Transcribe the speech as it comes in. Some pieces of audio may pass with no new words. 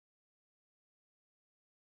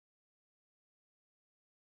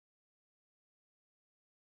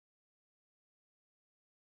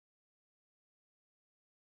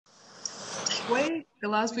Wei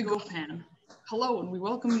Galasbi Gopan. Hello, and we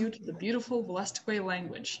welcome you to the beautiful Wolastoqey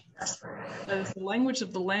language. That is the language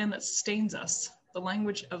of the land that sustains us, the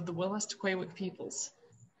language of the Wolastoqeyik peoples.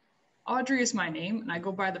 Audrey is my name, and I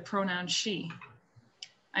go by the pronoun she.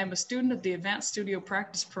 I am a student of the Advanced Studio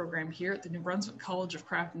Practice program here at the New Brunswick College of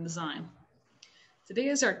Craft and Design. Today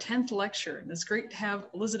is our 10th lecture, and it's great to have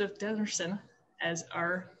Elizabeth Demerson as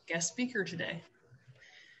our guest speaker today.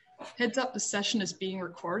 Heads up, this session is being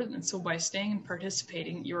recorded, and so by staying and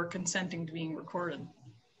participating, you are consenting to being recorded.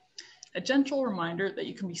 A gentle reminder that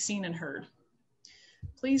you can be seen and heard.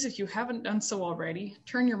 Please, if you haven't done so already,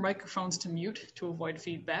 turn your microphones to mute to avoid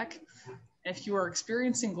feedback. And if you are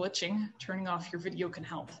experiencing glitching, turning off your video can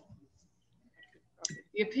help.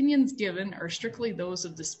 The opinions given are strictly those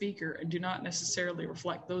of the speaker and do not necessarily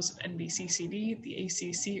reflect those of NBCCD, the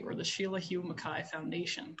ACC, or the Sheila Hugh Mackay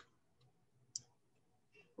Foundation.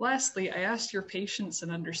 Lastly, I ask your patience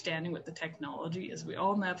and understanding with the technology as we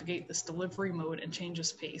all navigate this delivery mode and change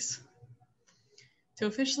of pace. To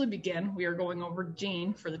officially begin, we are going over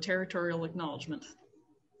Jean for the territorial acknowledgement.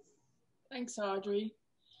 Thanks, Audrey.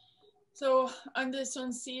 So on this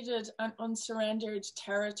unceded and unsurrendered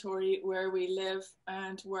territory where we live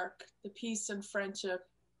and work, the peace and friendship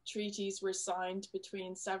treaties were signed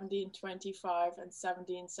between 1725 and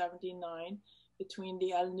 1779 between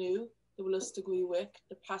the Alnu, the Wolastoqeyik,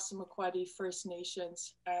 the Passamaquoddy First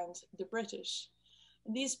Nations, and the British.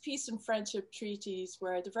 And these peace and friendship treaties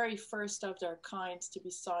were the very first of their kind to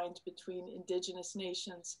be signed between Indigenous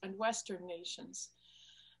nations and Western nations.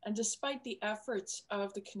 And despite the efforts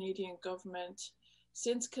of the Canadian government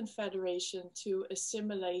since Confederation to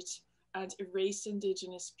assimilate and erase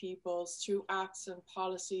Indigenous peoples through acts and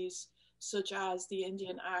policies such as the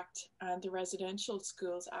Indian Act and the Residential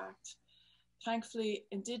Schools Act, thankfully,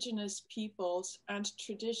 Indigenous peoples and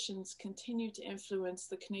traditions continue to influence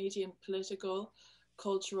the Canadian political,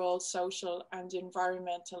 cultural, social, and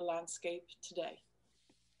environmental landscape today.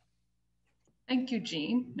 Thank you,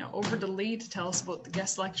 Jean. Now over to Lee to tell us about the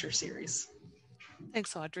guest lecture series.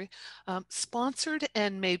 Thanks, Audrey. Sponsored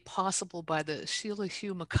and made possible by the Sheila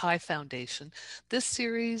Hugh Mackay Foundation, this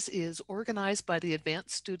series is organized by the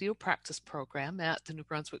Advanced Studio Practice program at the New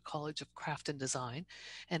Brunswick College of Craft and Design,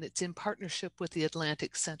 and it's in partnership with the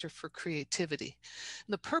Atlantic Center for Creativity.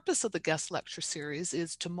 And the purpose of the guest lecture series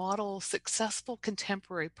is to model successful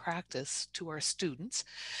contemporary practice to our students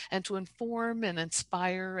and to inform and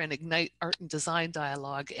inspire and ignite art and design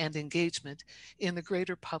dialogue and engagement in the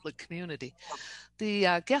greater public community.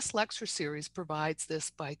 The guest lecture series provides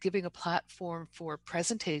this by giving a platform for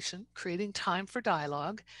presentation, creating time for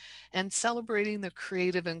dialogue, and celebrating the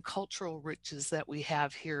creative and cultural riches that we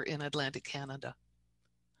have here in Atlantic Canada.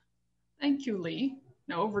 Thank you, Lee.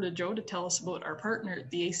 Now over to Joe to tell us about our partner,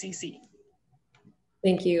 the ACC.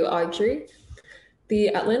 Thank you, Audrey. The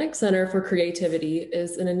Atlantic Center for Creativity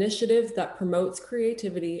is an initiative that promotes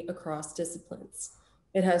creativity across disciplines.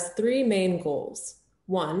 It has three main goals.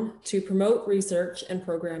 1, to promote research and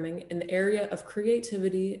programming in the area of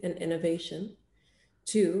creativity and innovation.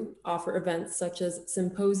 2, offer events such as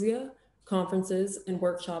symposia, conferences, and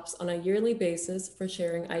workshops on a yearly basis for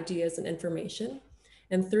sharing ideas and information.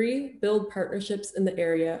 And 3, build partnerships in the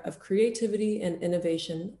area of creativity and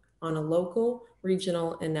innovation on a local,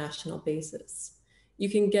 regional, and national basis. You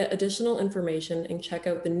can get additional information and check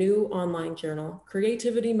out the new online journal,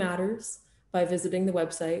 Creativity Matters, by visiting the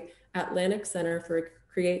website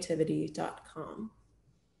atlanticcenterforcreativity.com.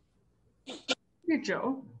 Thank you,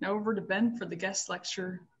 Joe. Now over to Ben for the guest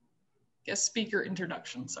speaker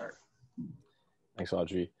introduction. Sorry. Thanks,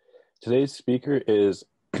 Audrey. Today's speaker is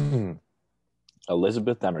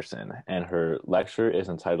Elizabeth Demerson, and her lecture is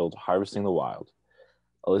entitled Harvesting the Wild.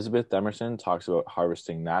 Elizabeth Demerson talks about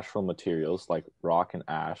harvesting natural materials like rock and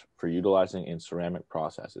ash for utilizing in ceramic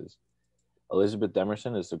processes. Elizabeth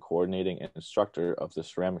Demerson is the Coordinating Instructor of the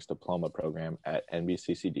Ceramics Diploma program at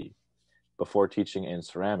NBCCD. Before teaching in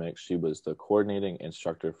ceramics, she was the Coordinating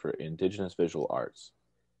Instructor for Indigenous Visual Arts.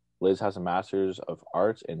 Liz has a Master's of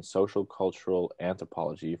Arts in Socio-Cultural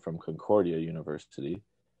Anthropology from Concordia University,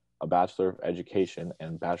 a Bachelor of Education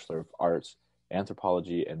and Bachelor of Arts,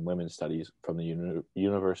 Anthropology and Women's Studies from the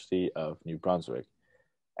University of New Brunswick,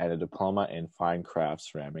 and a Diploma in Fine Craft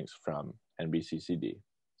Ceramics from NBCCD.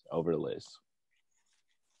 Over to Liz.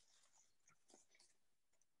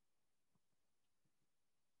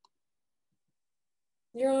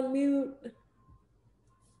 You're on mute.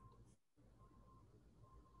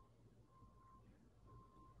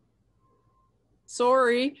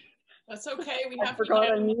 Sorry. That's okay. I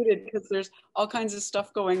forgot I'm muted because there's all kinds of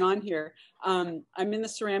stuff going on here. I'm in the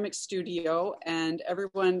ceramics studio and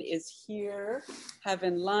everyone is here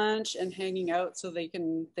having lunch and hanging out so they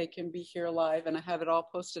can be here live, and I have it all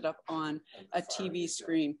posted up on a TV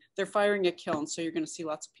screen. They're firing a kiln, so you're going to see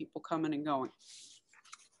lots of people coming and going.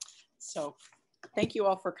 So thank you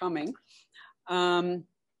all for coming.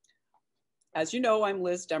 As you know, I'm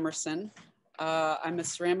Liz Demerson. I'm a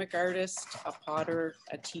ceramic artist, a potter,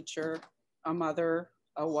 a teacher, a mother,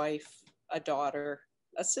 a wife, a daughter,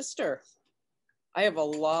 a sister. I have a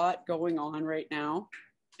lot going on right now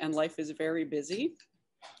and life is very busy,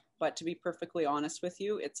 but to be perfectly honest with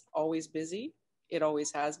you, it's always busy. It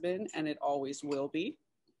always has been, and it always will be.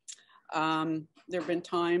 There have been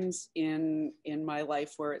times in my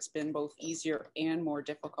life where it's been both easier and more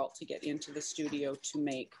difficult to get into the studio to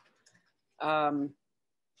make.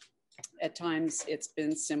 At times it's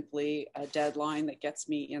been simply a deadline that gets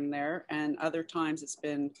me in there, and other times it's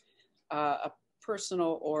been a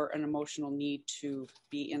personal or an emotional need to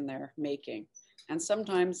be in there making. And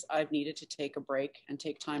sometimes I've needed to take a break and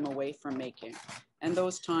take time away from making. And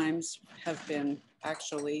those times have been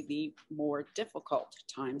actually the more difficult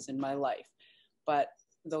times in my life. But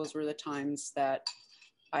those were the times that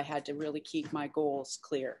I had to really keep my goals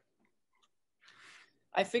clear.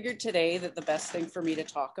 I figured today that the best thing for me to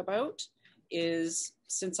talk about is,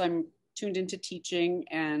 since I'm tuned into teaching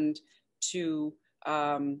and to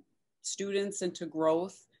students and to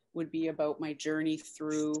growth, would be about my journey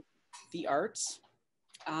through the arts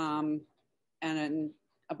and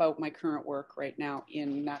about my current work right now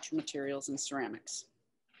in natural materials and ceramics.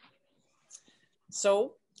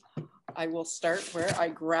 So I will start where I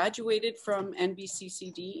graduated from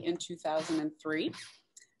NBCCD in 2003.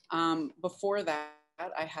 Before that,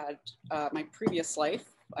 I had my previous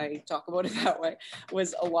life, I talk about it that way,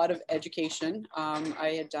 was a lot of education.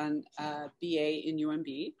 I had done a BA in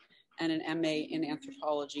UMB and an MA in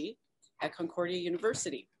anthropology at Concordia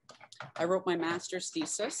University. I wrote my master's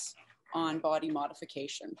thesis on body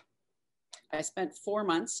modification. I spent 4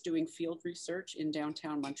 months doing field research in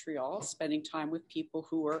downtown Montreal, spending time with people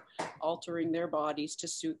who were altering their bodies to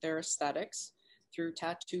suit their aesthetics through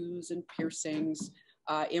tattoos and piercings,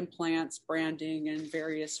 implants, branding, and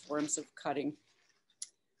various forms of cutting.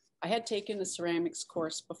 I had taken a ceramics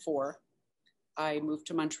course before I moved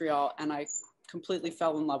to Montreal, and I completely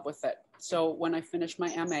fell in love with it. So when I finished my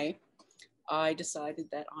MA, I decided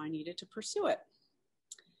that I needed to pursue it.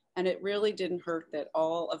 And it really didn't hurt that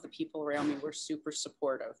all of the people around me were super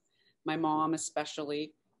supportive. My mom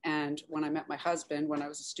especially, and when I met my husband when I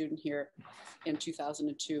was a student here in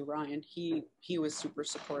 2002, Ryan, he was super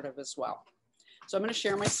supportive as well. So I'm going to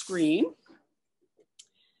share my screen,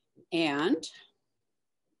 and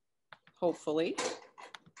hopefully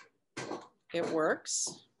it works.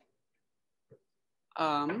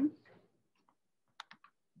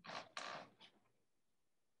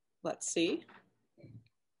 Let's see.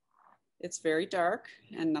 It's very dark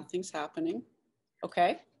and nothing's happening.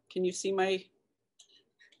 Okay, can you see my?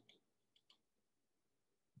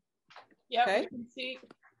 Yeah, okay. We can see.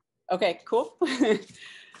 Okay, cool.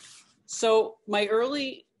 So my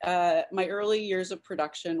early years of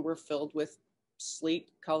production were filled with sleek,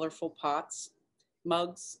 colorful pots,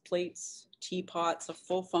 mugs, plates, teapots, a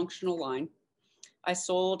full functional line. I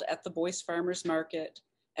sold at the Boyce Farmers Market,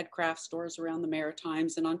 at craft stores around the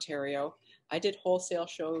Maritimes in Ontario. I did wholesale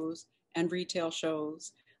shows and retail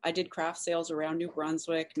shows. I did craft sales around New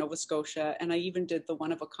Brunswick, Nova Scotia, and I even did the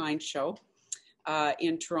One of a Kind show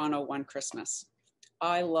in Toronto one Christmas.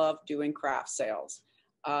 I love doing craft sales.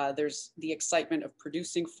 There's the excitement of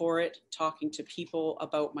producing for it, talking to people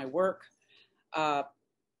about my work,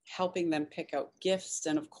 helping them pick out gifts,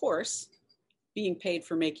 and of course, being paid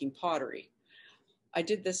for making pottery. I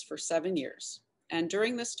did this for 7 years. And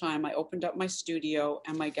during this time, I opened up my studio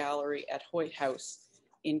and my gallery at Hoyt House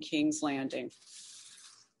in King's Landing.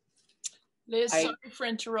 Liz, sorry for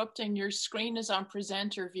interrupting. Your screen is on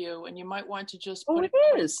presenter view, and you might want to just put it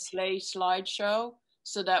on is. Play slideshow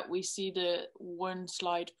so that we see the one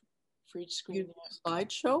slide for each screen.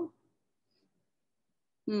 Slideshow?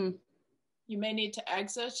 You may need to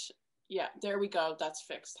exit. Yeah, there we go. That's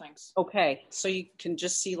fixed. Thanks. Okay, so you can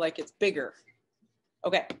just see like it's bigger.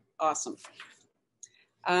 Okay, awesome.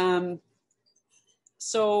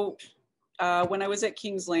 So when I was at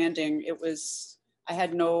King's Landing, I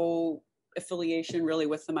had no affiliation really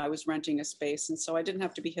with them. I was renting a space, and so I didn't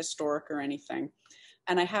have to be historic or anything.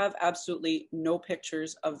 And I have absolutely no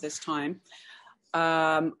pictures of this time.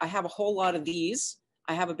 I have a whole lot of these.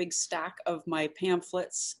 I have a big stack of my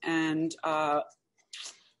pamphlets, and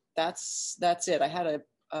that's it. I had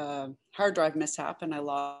a hard drive mishap, and I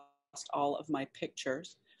lost all of my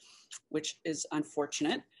pictures, which is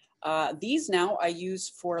unfortunate. These now I use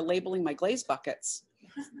for labeling my glaze buckets.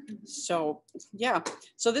 So yeah,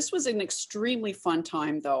 so this was an extremely fun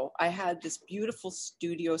time though. I had this beautiful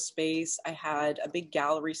studio space. I had a big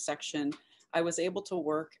gallery section. I was able to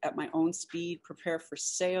work at my own speed, prepare for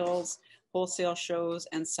sales, wholesale shows,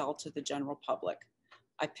 and sell to the general public.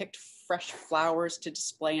 I picked fresh flowers to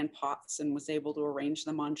display in pots and was able to arrange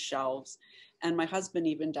them on shelves. And my husband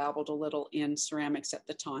even dabbled a little in ceramics at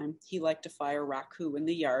the time. He liked to fire raku in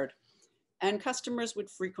the yard. And customers would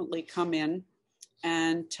frequently come in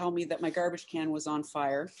and tell me that my garbage can was on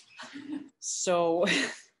fire. So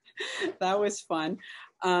that was fun.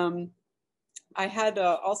 I had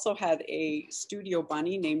also had a studio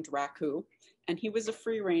bunny named Raku, and he was a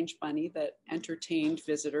free range bunny that entertained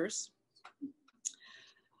visitors.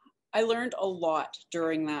 I learned a lot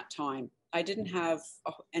during that time. I didn't have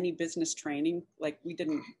any business training, like we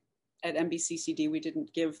didn't, at NBCCD, we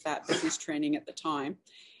didn't give that business training at the time.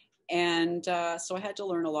 And so I had to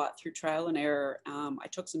learn a lot through trial and error. I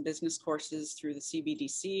took some business courses through the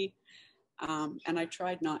CBDC, and I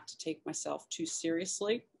tried not to take myself too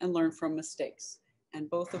seriously and learn from mistakes. And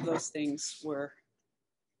both of those things were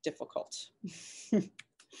difficult.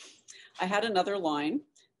 I had another line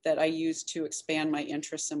that I used to expand my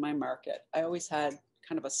interests in my market. I always had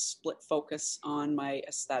kind of a split focus on my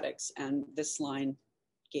aesthetics, and this line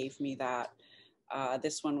gave me that.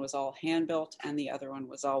 This one was all hand built and the other one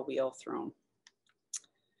was all wheel thrown.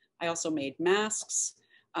 I also made masks.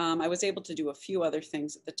 I was able to do a few other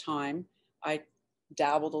things at the time. I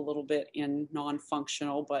dabbled a little bit in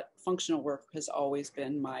non-functional, but functional work has always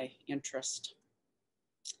been my interest.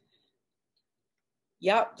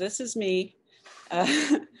 Yep, this is me.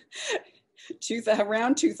 Around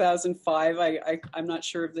 2005, I'm not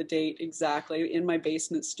sure of the date exactly, in my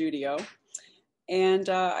basement studio. And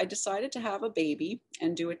I decided to have a baby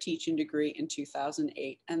and do a teaching degree in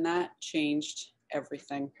 2008, and that changed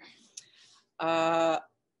everything. I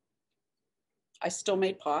still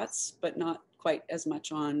made pots, but not quite as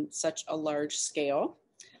much on such a large scale.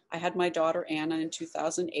 I had my daughter Anna in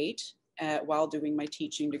 2008 while doing my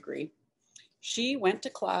teaching degree. She went to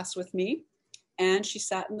class with me and she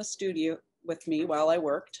sat in the studio with me while I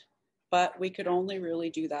worked, but we could only really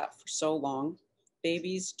do that for so long.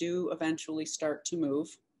 Babies do eventually start to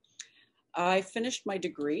move. I finished my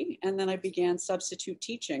degree and then I began substitute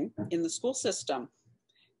teaching in the school system.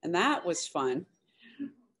 And that was fun.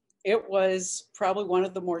 It was probably one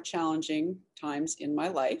of the more challenging times in my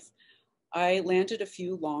life. I landed a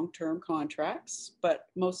few long-term contracts, but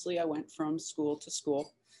mostly I went from school to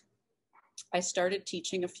school. I started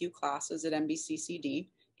teaching a few classes at NBCCD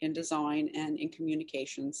in design and in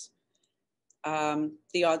communications.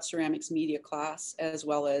 The odd ceramics media class, as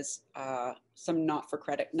well as some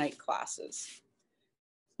not-for-credit night classes.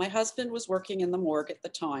 My husband was working in the morgue at the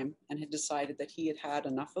time and had decided that he had had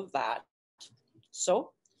enough of that.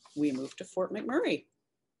 So we moved to Fort McMurray.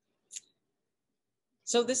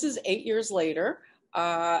 So this is 8 years later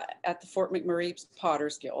at the Fort McMurray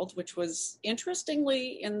Potters Guild, which was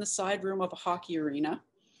interestingly in the side room of a hockey arena.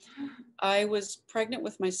 I was pregnant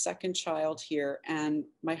with my second child here, and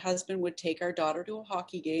my husband would take our daughter to a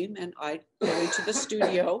hockey game and I'd go into the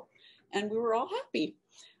studio and we were all happy.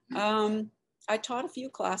 I taught a few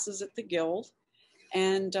classes at the guild,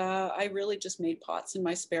 and I really just made pots in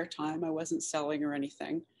my spare time. I wasn't selling or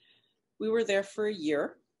anything. We were there for a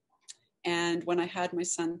year. And when I had my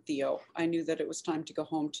son, Theo, I knew that it was time to go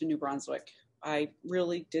home to New Brunswick. I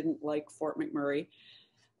really didn't like Fort McMurray.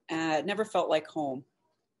 It never felt like home.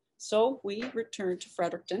 So we returned to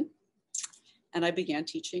Fredericton and I began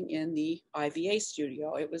teaching in the IVA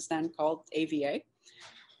studio. It was then called AVA.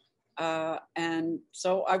 And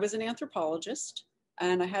so I was an anthropologist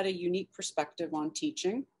and I had a unique perspective on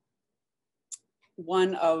teaching,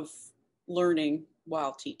 one of learning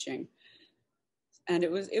while teaching. And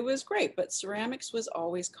it was great, but ceramics was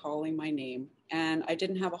always calling my name. And I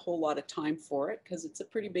didn't have a whole lot of time for it because it's a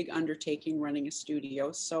pretty big undertaking running a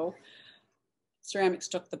studio. So ceramics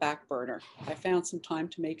took the back burner. I found some time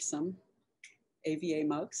to make some AVA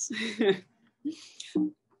mugs.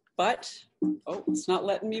 But, oh, it's not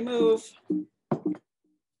letting me move.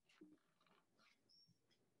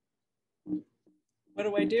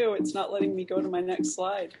 What do? It's not letting me go to my next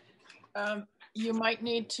slide. You might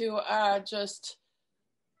need to just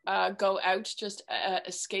go out, just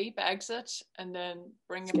escape, exit, and then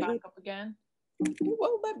bring it back up again. It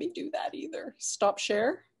won't let me do that either. Stop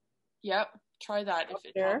share? Yep, try that. Stop if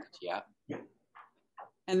it share. helps. Yep.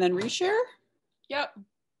 And then reshare? Yep.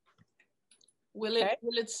 Will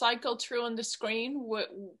it cycle through on the screen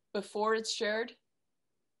before it's shared?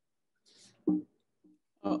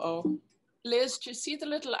 Uh-oh. Liz, do you see the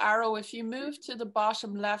little arrow? If you move to the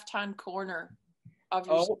bottom left-hand corner of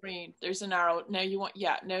your screen, there's an arrow. Now you want,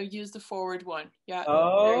 now use the forward one. Yeah.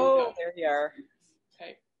 Oh, there you are.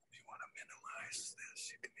 Okay. If you want to minimize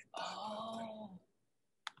this, you can hit that. Oh.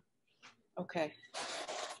 Okay.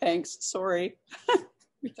 Thanks. Sorry.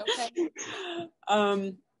 It's okay.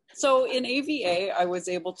 So in AVA, I was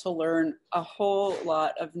able to learn a whole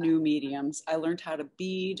lot of new mediums. I learned how to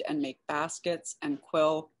bead and make baskets and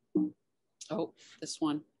quill. Oh, this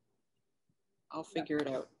one. I'll figure it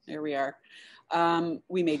out. There we are.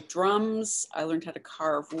 We made drums. I learned how to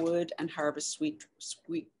carve wood and harvest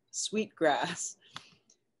sweet grass.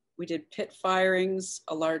 We did pit firings,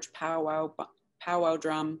 a large powwow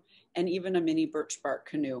drum, and even a mini birch bark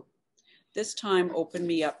canoe. This time opened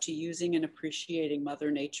me up to using and appreciating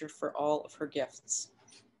Mother Nature for all of her gifts.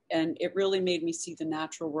 And it really made me see the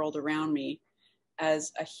natural world around me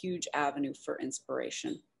as a huge avenue for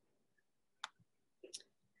inspiration.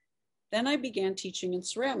 Then I began teaching in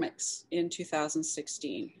ceramics in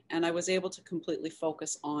 2016, and I was able to completely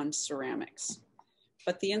focus on ceramics.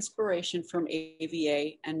 But the inspiration from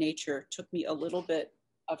AVA and nature took me a little bit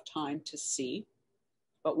of time to see.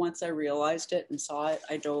 But once I realized it and saw it,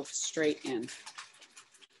 I dove straight in.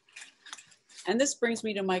 And this brings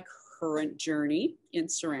me to my current journey in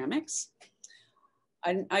ceramics.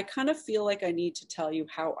 I kind of feel like I need to tell you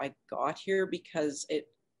how I got here, because it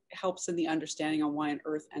helps in the understanding on why on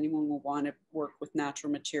earth anyone will want to work with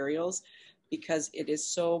natural materials, because it is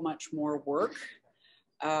so much more work.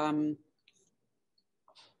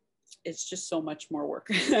 It's just so much more work.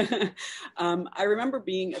 I remember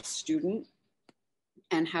being a student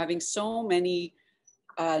and having so many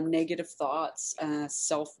negative thoughts,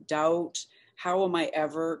 self-doubt. How am I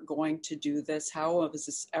ever going to do this? How is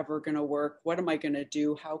this ever going to work? What am I going to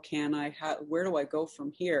do? How can I? Where do I go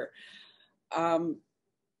from here?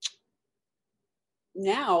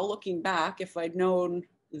 Now, looking back, if I'd known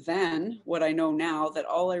then what I know now, that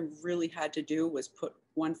all I really had to do was put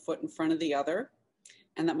one foot in front of the other,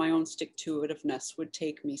 and that my own stick-to-itiveness would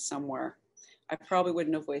take me somewhere, I probably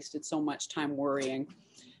wouldn't have wasted so much time worrying.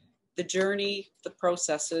 The journey, the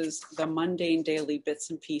processes, the mundane daily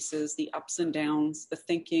bits and pieces, the ups and downs, the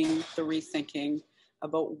thinking, the rethinking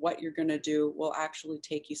about what you're going to do will actually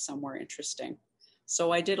take you somewhere interesting.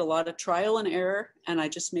 So I did a lot of trial and error, and I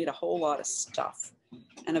just made a whole lot of stuff.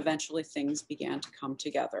 And eventually things began to come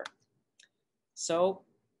together. So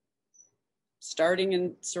starting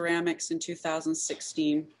in ceramics in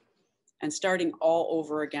 2016 and starting all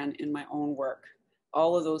over again in my own work,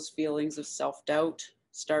 all of those feelings of self-doubt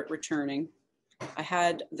start returning. I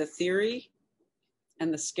had the theory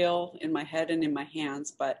and the skill in my head and in my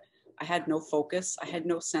hands, but I had no focus. I had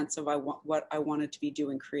no sense of what I wanted to be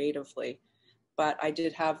doing creatively, but I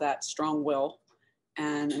did have that strong will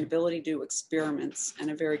and an ability to do experiments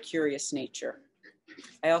and a very curious nature.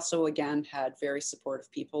 I also, again, had very supportive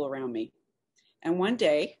people around me. And one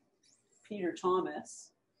day, Peter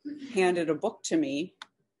Thomas handed a book to me,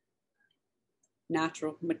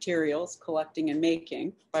 Natural Materials, Collecting and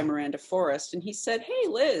Making by Miranda Forrest. And he said, "Hey,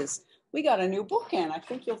 Liz, we got a new book in. I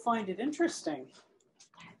think you'll find it interesting."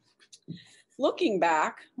 Looking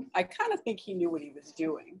back, I kind of think he knew what he was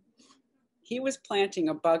doing. He was planting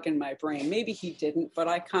a bug in my brain. Maybe he didn't, but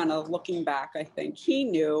I kind of, looking back, I think he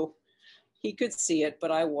knew. He could see it,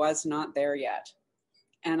 but I was not there yet.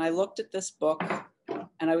 And I looked at this book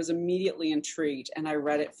and I was immediately intrigued, and I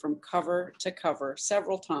read it from cover to cover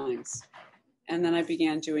several times. And then I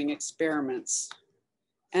began doing experiments.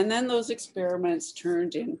 And then those experiments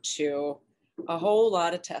turned into a whole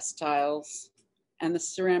lot of test tiles, and the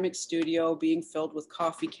ceramic studio being filled with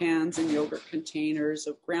coffee cans and yogurt containers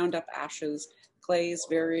of ground up ashes, clays,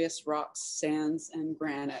 various rocks, sands, and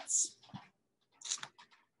granites.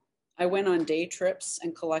 I went on day trips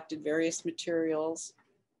and collected various materials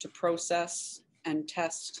to process and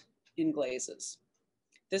test in glazes.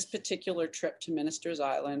 This particular trip to Minister's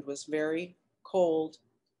Island was very cold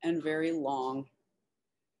and very long.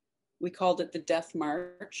 We called it the Death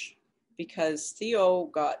March because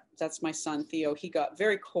Theo that's my son Theo, he got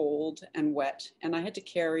very cold and wet, and I had to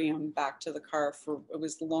carry him back to the car it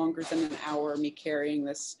was longer than an hour, me carrying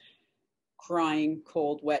this crying,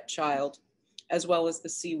 cold, wet child, as well as the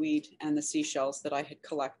seaweed and the seashells that I had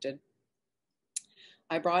collected.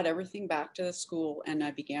 I brought everything back to the school and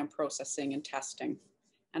I began processing and testing,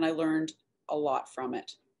 and I learned a lot from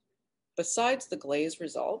it. Besides the glaze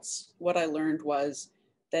results, what I learned was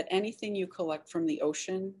that anything you collect from the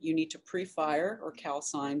ocean, you need to pre-fire or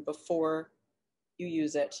calcine before you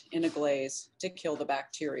use it in a glaze to kill the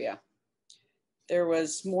bacteria. There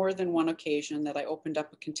was more than one occasion that I opened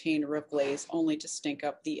up a container of glaze only to stink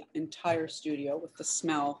up the entire studio with the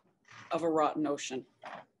smell of a rotten ocean.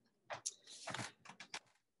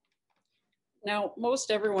 Now,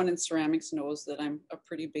 most everyone in ceramics knows that I'm a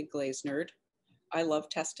pretty big glaze nerd. I love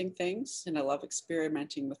testing things and I love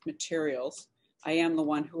experimenting with materials. I am the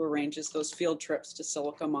one who arranges those field trips to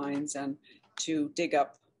silica mines and to dig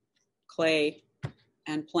up clay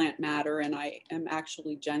and plant matter, and I am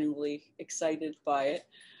actually genuinely excited by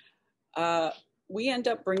it. We end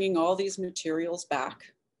up bringing all these materials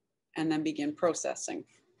back and then begin processing.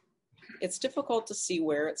 It's difficult to see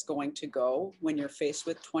where it's going to go when you're faced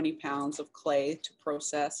with 20 pounds of clay to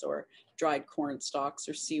process or dried corn stalks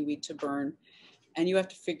or seaweed to burn. And you have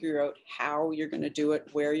to figure out how you're going to do it,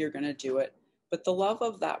 where you're going to do it. But the love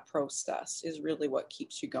of that process is really what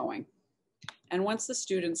keeps you going. And once the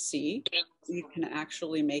students see you can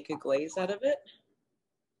actually make a glaze out of it.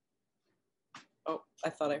 Oh, I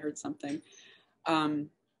thought I heard something.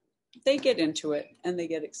 They get into it and they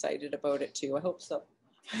get excited about it too. I hope so.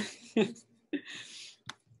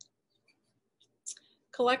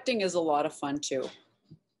 Collecting is a lot of fun too.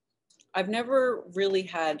 I've never really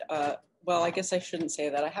had, well, I guess I shouldn't say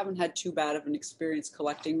that. I haven't had too bad of an experience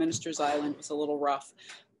collecting. Minister's Island was a little rough,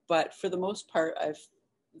 but for the most part,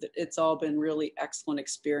 it's all been really excellent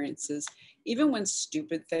experiences. Even when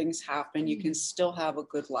stupid things happen, you can still have a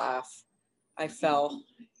good laugh. I fell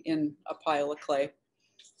in a pile of clay.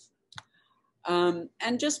 And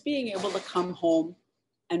just being able to come home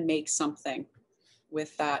and make something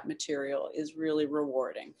with that material is really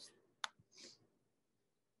rewarding.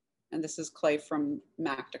 And this is clay from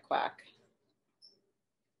Mactaquac.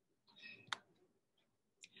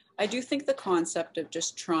 I do think the concept of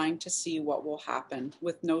just trying to see what will happen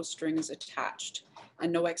with no strings attached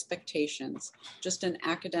and no expectations, just an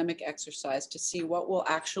academic exercise to see what we'll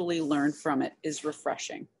actually learn from it is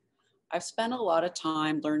refreshing. I've spent a lot of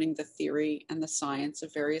time learning the theory and the science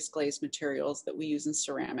of various glaze materials that we use in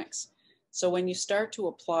ceramics. So when you start to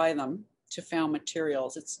apply them to found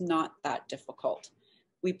materials, it's not that difficult.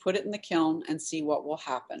 We put it in the kiln and see what will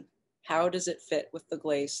happen. How does it fit with the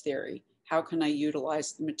glaze theory? How can I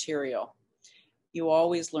utilize the material? You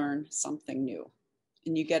always learn something new,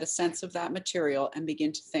 and you get a sense of that material and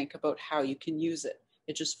begin to think about how you can use it.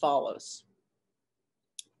 It just follows.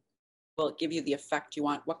 Will it give you the effect you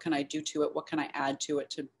want? What can I do to it? What can I add to it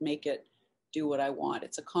to make it do what I want?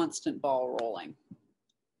 It's a constant ball rolling.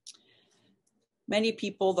 Many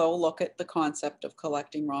people, though, look at the concept of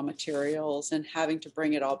collecting raw materials and having to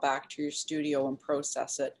bring it all back to your studio and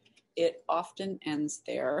process it. It often ends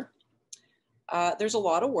there. There's a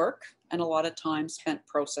lot of work and a lot of time spent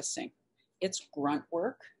processing. It's grunt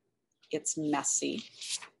work, it's messy,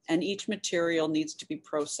 and each material needs to be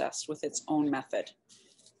processed with its own method.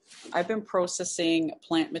 I've been processing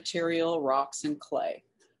plant material, rocks, and clay.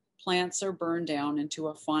 Plants are burned down into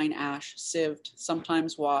a fine ash, sieved,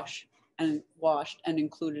 sometimes washed and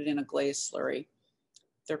included in a glaze slurry.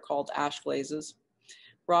 They're called ash glazes.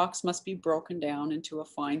 Rocks must be broken down into a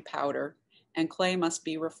fine powder, and clay must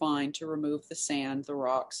be refined to remove the sand, the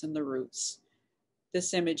rocks, and the roots.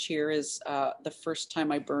 This image here is the first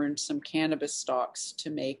time I burned some cannabis stalks to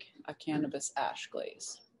make a cannabis ash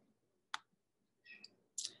glaze.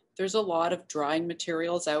 There's a lot of drying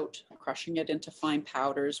materials out, crushing it into fine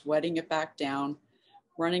powders, wetting it back down,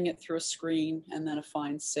 running it through a screen and then a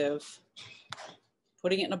fine sieve,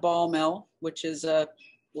 putting it in a ball mill, which is a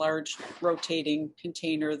large rotating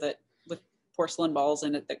container that with porcelain balls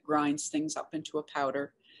in it that grinds things up into a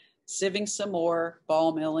powder, sieving some more,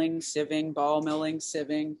 ball milling, sieving, ball milling,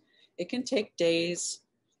 sieving. It can take days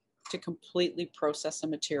to completely process a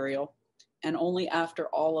material, and only after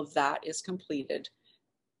all of that is completed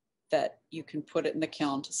that you can put it in the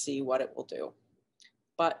kiln to see what it will do.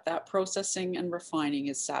 But that processing and refining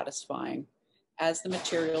is satisfying as the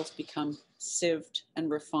materials become sieved and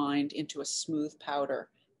refined into a smooth powder.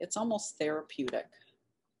 It's almost therapeutic.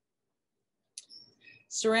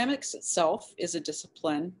 Ceramics itself is a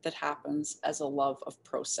discipline that happens as a love of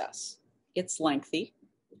process. It's lengthy.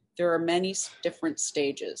 There are many different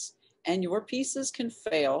stages, and your pieces can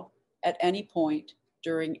fail at any point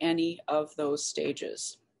during any of those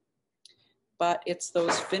stages. But it's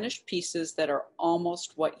those finished pieces that are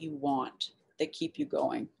almost what you want that keep you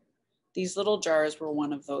going. These little jars were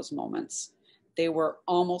one of those moments. They were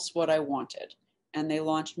almost what I wanted, and they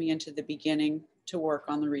launched me into the beginning to work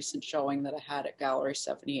on the recent showing that I had at Gallery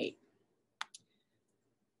 78.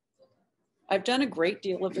 I've done a great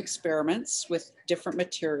deal of experiments with different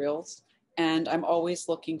materials, and I'm always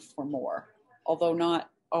looking for more, although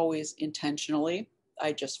not always intentionally.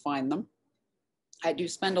 I just find them. I do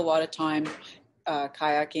spend a lot of time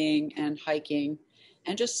kayaking and hiking,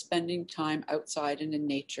 and just spending time outside and in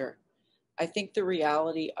nature. I think the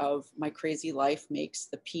reality of my crazy life makes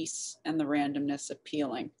the peace and the randomness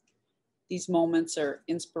appealing. These moments are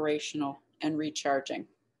inspirational and recharging.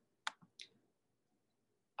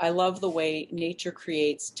 I love the way nature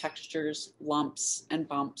creates textures, lumps and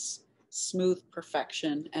bumps, smooth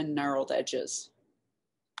perfection and gnarled edges.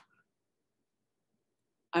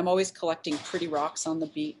 I'm always collecting pretty rocks on the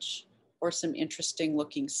beach or some interesting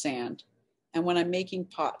looking sand. And when I'm making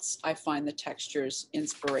pots, I find the textures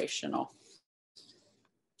inspirational.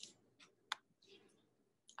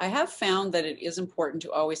 I have found that it is important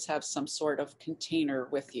to always have some sort of container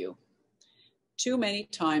with you. Too many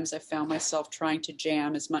times I found myself trying to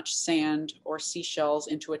jam as much sand or seashells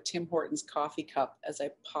into a Tim Hortons coffee cup as I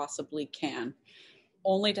possibly can,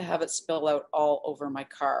 only to have it spill out all over my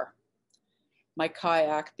car. My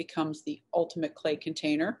kayak becomes the ultimate clay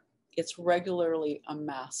container. It's regularly a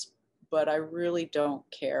mess, but I really don't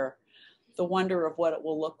care. The wonder of what it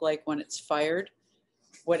will look like when it's fired,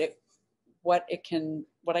 what I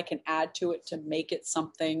can add to it to make it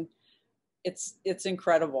something, it's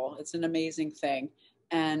incredible. It's an amazing thing.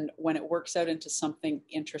 And when it works out into something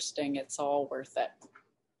interesting, it's all worth it.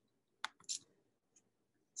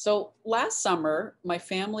 So last summer, my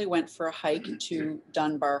family went for a hike to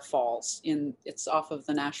Dunbar Falls. It's off of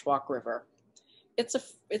the Nashwauk River.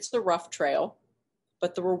 It's a rough trail,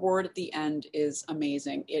 but the reward at the end is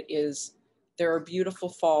amazing. There are beautiful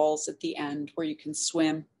falls at the end where you can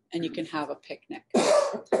swim and you can have a picnic.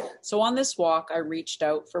 So on this walk, I reached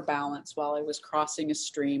out for balance while I was crossing a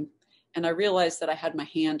stream, and I realized that I had my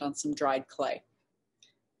hand on some dried clay,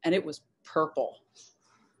 and it was purple.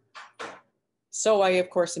 So I,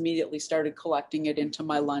 of course, immediately started collecting it into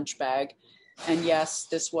my lunch bag. And yes,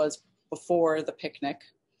 this was before the picnic.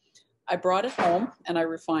 I brought it home and I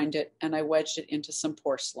refined it and I wedged it into some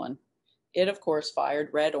porcelain. It, of course, fired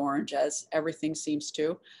red-orange, as everything seems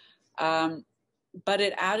to. But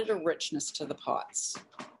it added a richness to the pots,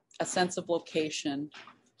 a sense of location,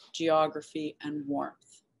 geography, and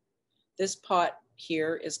warmth. This pot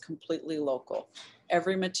here is completely local.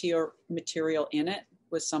 Every material in it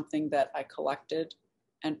was something that I collected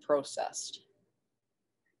and processed.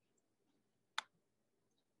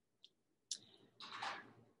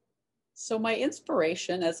 So my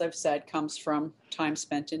inspiration, as I've said, comes from time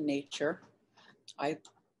spent in nature. I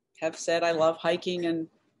have said I love hiking and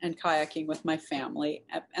kayaking with my family,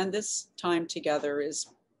 and this time together is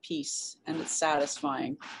peace and it's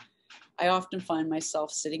satisfying. I often find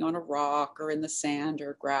myself sitting on a rock or in the sand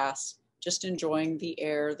or grass, just enjoying the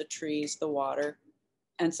air, the trees, the water,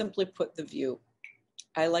 and simply put, the view.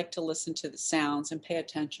 I like to listen to the sounds and pay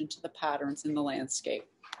attention to the patterns in the landscape.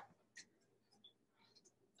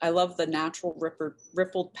 I love the natural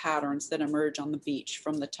rippled patterns that emerge on the beach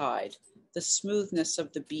from the tide, the smoothness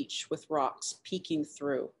of the beach with rocks peeking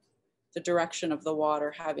through, the direction of the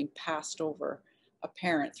water having passed over,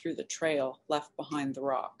 apparent through the trail left behind the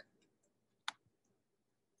rock.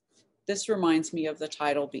 This reminds me of the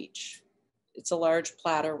tidal beach. It's a large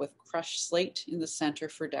platter with crushed slate in the center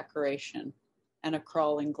for decoration and a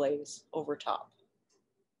crawling glaze over top.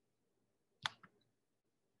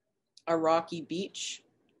 A rocky beach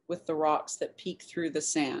with the rocks that peek through the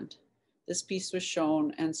sand. This piece was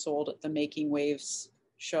shown and sold at the Making Waves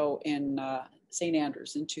show in St.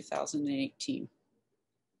 Andrews in 2018.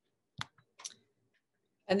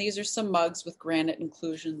 And these are some mugs with granite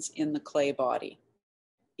inclusions in the clay body.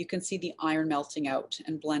 You can see the iron melting out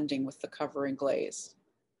and blending with the covering glaze,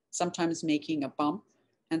 sometimes making a bump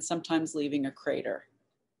and sometimes leaving a crater.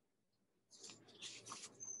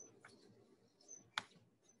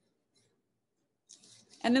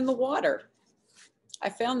 And in the water, I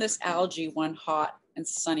found this algae one hot and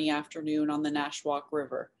sunny afternoon on the Nashwauk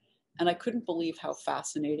River, and I couldn't believe how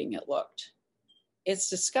fascinating it looked. It's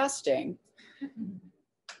disgusting,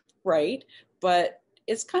 right? But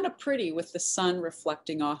it's kind of pretty with the sun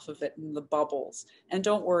reflecting off of it and the bubbles. And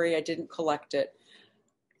don't worry, I didn't collect it.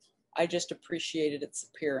 I just appreciated its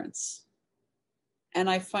appearance. And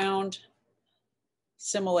I found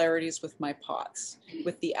similarities with my pots,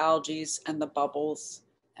 with the algae and the bubbles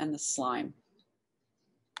and the slime.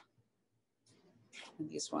 And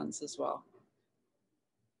these ones as well.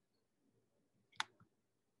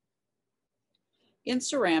 In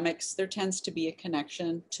ceramics, there tends to be a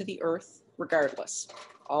connection to the earth regardless.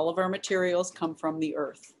 All of our materials come from the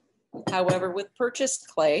earth. However, with purchased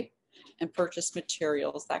clay and purchased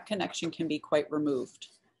materials, that connection can be quite removed.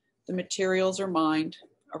 The materials are mined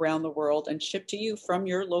around the world and shipped to you from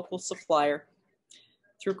your local supplier.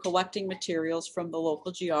 Through collecting materials from the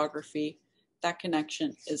local geography, that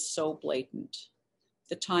connection is so blatant.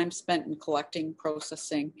 The time spent in collecting,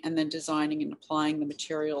 processing, and then designing and applying the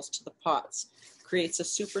materials to the pots creates a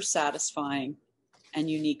super satisfying and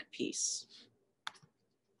unique piece.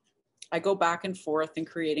 I go back and forth in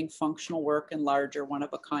creating functional work and larger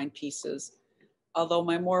one-of-a-kind pieces. Although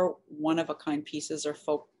my more one-of-a-kind pieces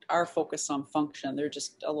are focused on function, they're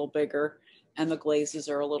just a little bigger, and the glazes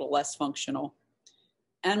are a little less functional.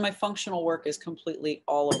 And my functional work is completely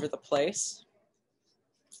all over the place.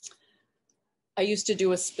 I used to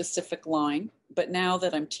do a specific line, but now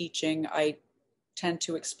that I'm teaching, I tend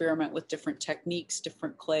to experiment with different techniques,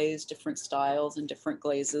 different clays, different styles, and different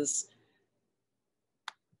glazes.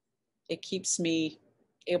 It keeps me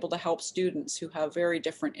able to help students who have very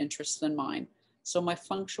different interests than mine. So my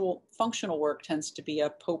functional work tends to be a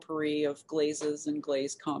potpourri of glazes and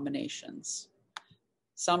glaze combinations.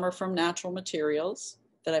 Some are from natural materials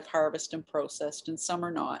that I've harvested and processed, and some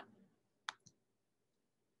are not.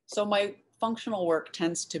 So my functional work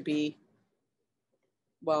tends to be,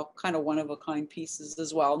 well, kind of one-of-a-kind pieces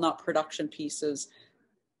as well, not production pieces.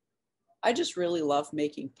 I just really love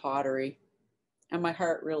making pottery, and my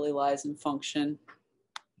heart really lies in function.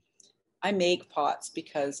 I make pots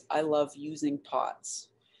because I love using pots.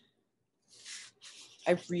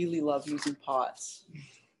 I really love using pots.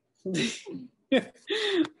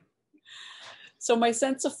 So my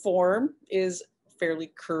sense of form is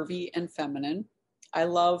fairly curvy and feminine. I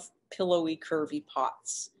love pillowy, curvy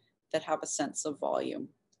pots that have a sense of volume.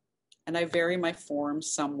 And I vary my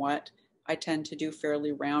forms somewhat. I tend to do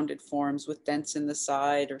fairly rounded forms with dents in the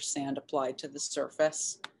side or sand applied to the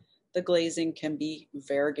surface. The glazing can be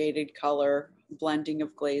variegated color, blending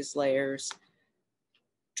of glaze layers,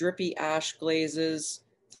 drippy ash glazes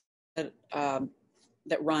that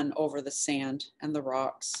run over the sand and the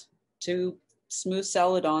rocks, to smooth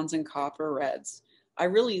celadons and copper reds. I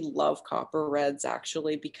really love copper reds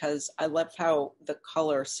actually because I love how the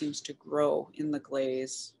color seems to grow in the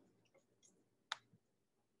glaze.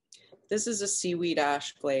 This is a seaweed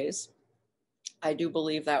ash glaze. I do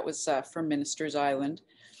believe that was from Minister's Island.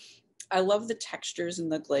 I love the textures in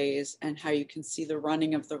the glaze and how you can see the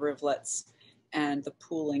running of the rivulets and the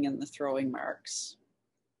pooling and the throwing marks.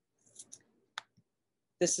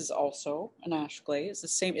 This is also an ash glaze.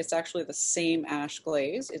 It's actually the same ash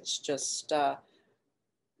glaze. It's just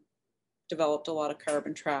developed a lot of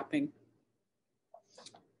carbon trapping.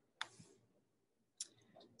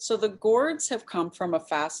 So the gourds have come from a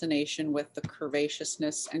fascination with the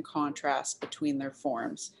curvaceousness and contrast between their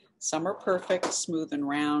forms. Some are perfect, smooth and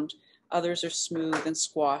round. Others are smooth and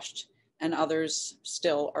squashed, and others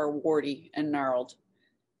still are warty and gnarled.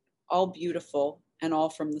 All beautiful and all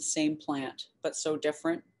from the same plant, but so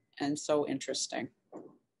different and so interesting.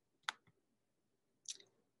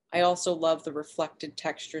 I also love the reflected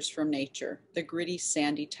textures from nature, the gritty,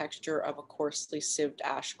 sandy texture of a coarsely sieved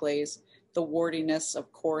ash glaze, the wardiness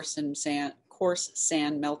of coarse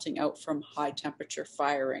sand melting out from high temperature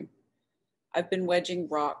firing. I've been wedging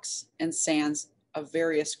rocks and sands of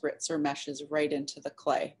various grits or meshes right into the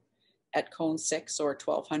clay at cone 6 or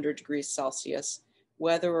 1200 degrees Celsius.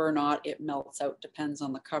 Whether or not it melts out depends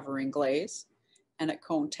on the covering glaze. And at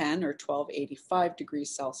cone 10 or 1285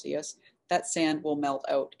 degrees Celsius, that sand will melt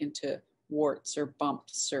out into warts or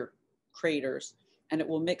bumps or craters, and it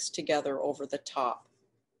will mix together over the top.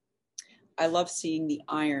 I love seeing the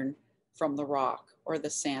iron from the rock or the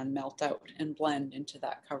sand melt out and blend into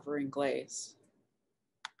that covering glaze.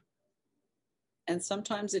 And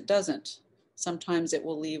sometimes it doesn't. Sometimes it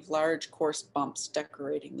will leave large coarse bumps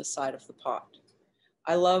decorating the side of the pot.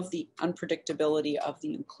 I love the unpredictability of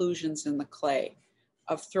the inclusions in the clay,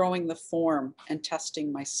 of throwing the form and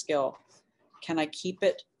testing my skill. Can I keep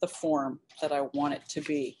it the form that I want it to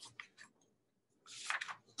be?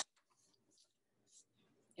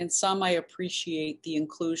 In some, I appreciate the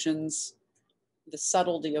inclusions, the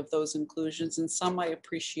subtlety of those inclusions, and some I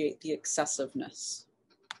appreciate the excessiveness.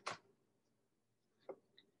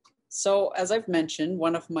 So as I've mentioned,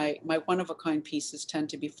 one of my one-of-a-kind pieces tend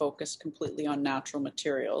to be focused completely on natural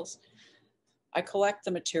materials. I collect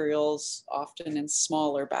the materials often in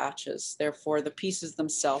smaller batches. Therefore, the pieces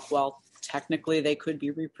themselves, while technically they could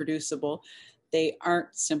be reproducible, they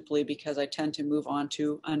aren't simply because I tend to move on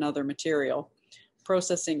to another material.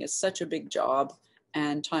 Processing is such a big job,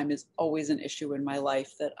 and time is always an issue in my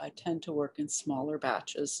life that I tend to work in smaller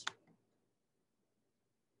batches.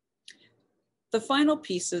 The final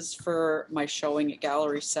pieces for my showing at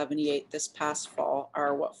Gallery 78 this past fall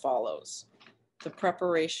are what follows. The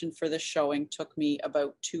preparation for this showing took me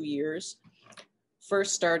about 2 years.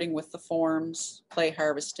 First starting with the forms, clay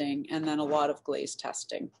harvesting, and then a lot of glaze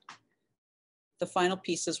testing. The final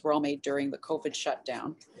pieces were all made during the COVID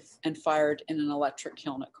shutdown and fired in an electric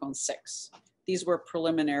kiln at Cone 6. These were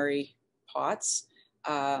preliminary pots,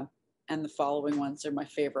 and the following ones are my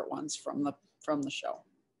favorite ones from the show.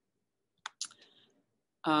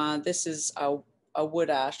 This is a wood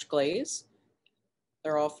ash glaze.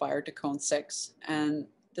 They're all fired to Cone 6, and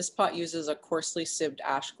this pot uses a coarsely sieved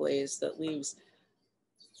ash glaze that leaves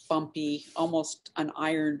bumpy, almost an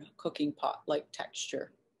iron cooking pot-like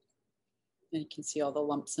texture. And you can see all the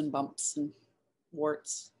lumps and bumps and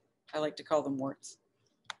warts. I like to call them warts,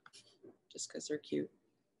 just because they're cute.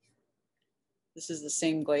 This is the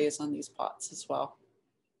same glaze on these pots as well.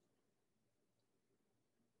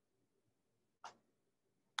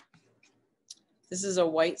 This is a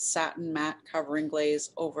white satin matte covering glaze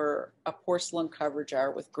over a porcelain cover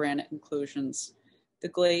jar with granite inclusions. The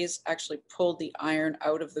glaze actually pulled the iron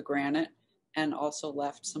out of the granite and also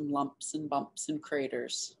left some lumps and bumps and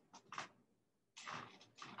craters.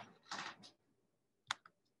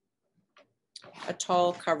 A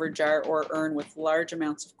tall cover jar or urn with large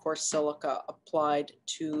amounts of coarse silica applied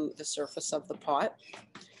to the surface of the pot.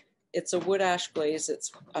 It's a wood ash glaze.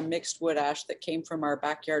 It's a mixed wood ash that came from our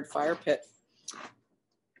backyard fire pit.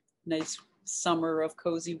 Nice summer of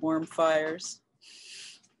cozy warm fires.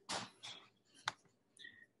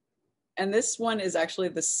 And this one is actually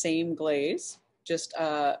the same glaze, just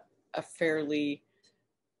a fairly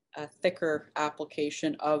thicker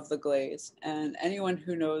application of the glaze. And anyone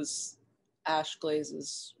who knows ash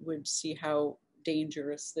glazes would see how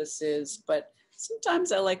dangerous this is, but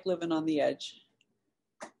sometimes I like living on the edge.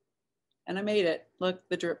 And I made it. Look,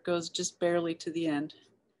 the drip goes just barely to the end.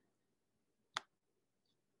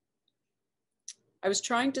 I was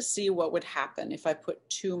trying to see what would happen if I put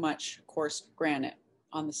too much coarse granite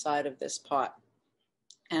on the side of this pot.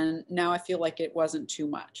 And now I feel like it wasn't too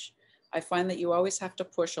much. I find that you always have to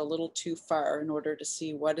push a little too far in order to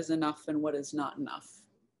see what is enough and what is not enough.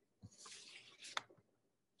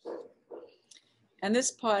 And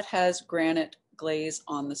this pot has granite glaze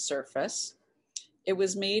on the surface. It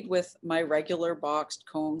was made with my regular boxed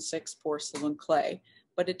Cone 6 porcelain clay,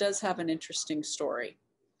 but it does have an interesting story.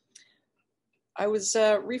 I was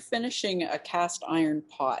refinishing a cast iron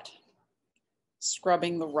pot,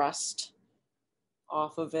 scrubbing the rust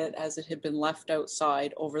off of it as it had been left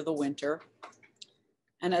outside over the winter.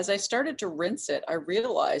 And as I started to rinse it, I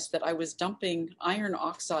realized that I was dumping iron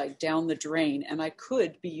oxide down the drain and I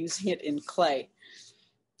could be using it in clay.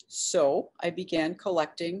 So I began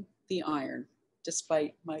collecting the iron,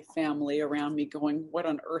 despite my family around me going, "What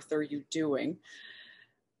on earth are you doing?"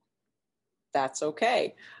 That's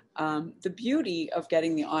okay. The beauty of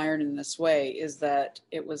getting the iron in this way is that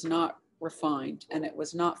it was not refined and it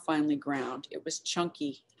was not finely ground. It was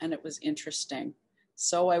chunky and it was interesting.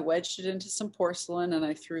 So I wedged it into some porcelain and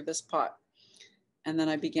I threw this pot. And then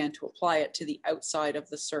I began to apply it to the outside of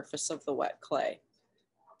the surface of the wet clay.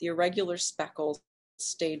 The irregular speckles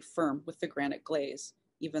stayed firm with the granite glaze,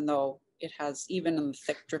 even though it has, even in the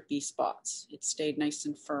thick drippy spots, it stayed nice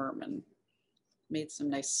and firm and made some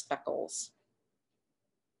nice speckles.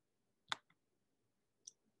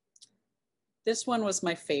 This one was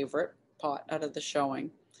my favorite pot out of the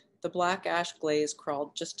showing. The black ash glaze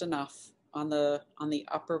crawled just enough on the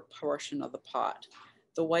upper portion of the pot.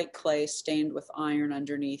 The white clay stained with iron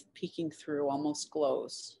underneath, peeking through, almost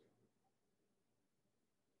glows.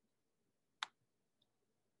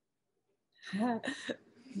 Yeah,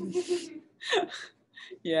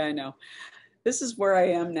 I know. This is where I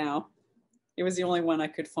am now. It was the only one I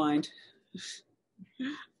could find.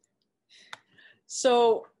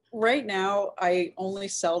 So right now, I only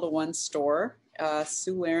sell to one store,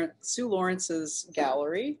 Sue Lawrence's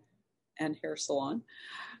Gallery and Hair Salon,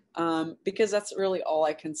 because that's really all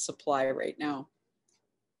I can supply right now.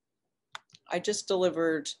 I just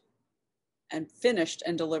delivered and finished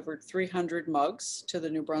and delivered 300 mugs to the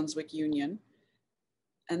New Brunswick Union,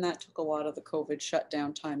 and that took a lot of the COVID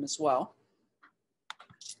shutdown time as well.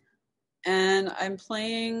 And I'm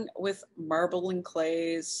playing with marbling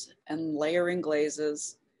clays and layering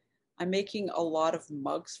glazes. I'm making a lot of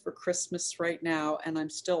mugs for Christmas right now, and I'm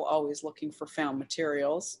still always looking for found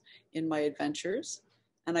materials in my adventures.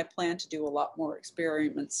 And I plan to do a lot more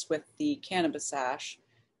experiments with the cannabis ash,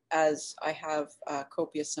 as I have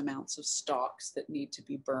copious amounts of stalks that need to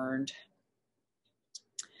be burned.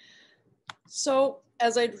 So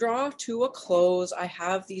as I draw to a close, I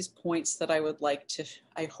have these points that I would like to,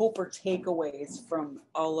 I hope, are takeaways from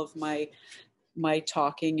all of my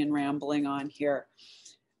talking and rambling on here.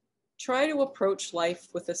 Try to approach life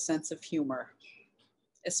with a sense of humor,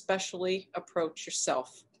 especially approach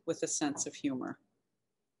yourself with a sense of humor.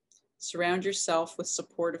 Surround yourself with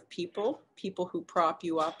supportive people, people who prop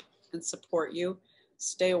you up and support you.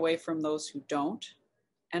 Stay away from those who don't,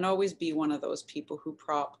 and always be one of those people who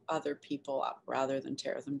prop other people up rather than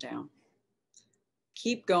tear them down.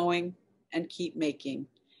 Keep going and keep making,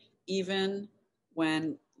 even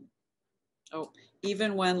when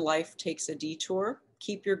life takes a detour.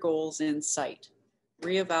 Keep your goals in sight.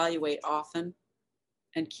 Reevaluate often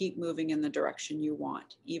and keep moving in the direction you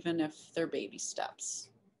want, even if they're baby steps.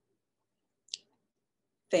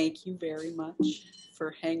 Thank you very much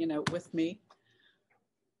for hanging out with me.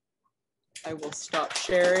 I will stop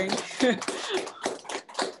sharing.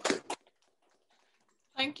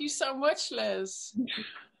 Thank you so much, Liz.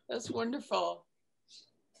 That's wonderful.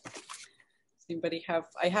 Does anybody have,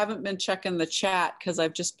 I haven't been checking the chat because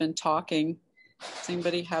I've just been talking. Does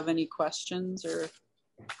anybody have any questions or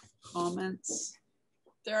comments?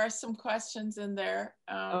 There are some questions in there.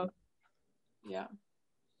 Yeah.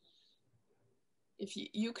 If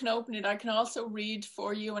you can open it, I can also read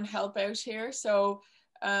for you and help out here. So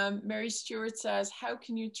Mary Stewart says, how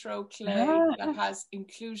can you throw clay that has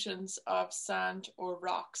inclusions of sand or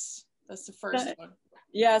rocks? That's the first one.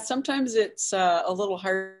 Yeah, sometimes it's a little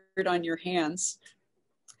hard on your hands.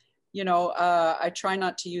 You know, I try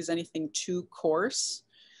not to use anything too coarse,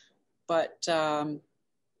 but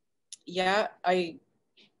yeah,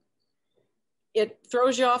 it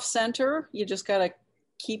throws you off center. You just got to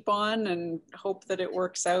keep on and hope that it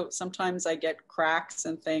works out. Sometimes I get cracks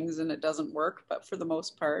and things and it doesn't work, but for the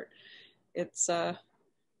most part, it's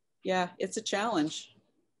yeah, it's a challenge.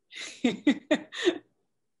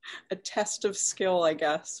 A test of skill, I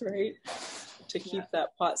guess, right? To keep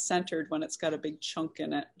that pot centered when it's got a big chunk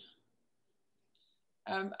in it.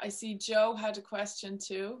 I see Jo had a question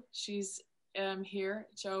too. She's here.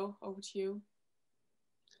 Jo, over to you.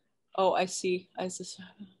 Oh, I see.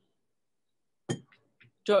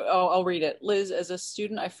 I'll read it. Liz, as a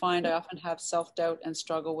student, I find I often have self-doubt and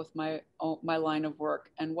struggle with my line of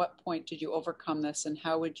work. And what point did you overcome this? And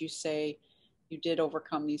how would you say you did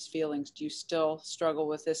overcome these feelings? Do you still struggle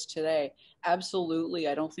with this today? Absolutely.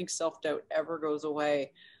 I don't think self-doubt ever goes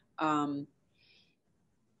away.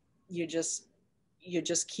 You just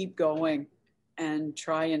keep going and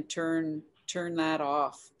try and turn that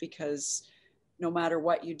off, because no matter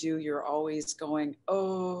what you do, you're always going,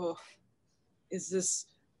 oh,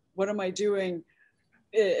 what am I doing?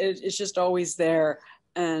 It's just always there.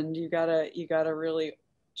 And you gotta really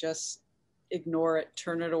just ignore it,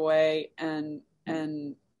 turn it away, and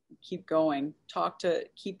keep going.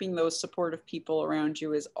 Keeping those supportive people around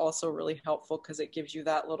you is also really helpful, because it gives you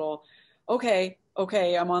that little, okay,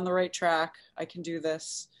 I'm on the right track. I can do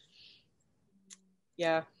this.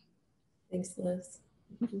 Yeah. Thanks, Liz.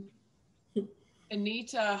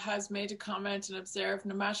 Anita has made a comment and observed,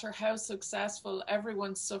 no matter how successful,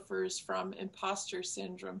 everyone suffers from imposter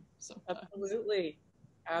syndrome. So, absolutely.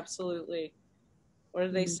 What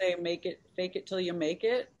do they say? Fake it till you make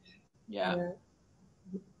it. Yeah.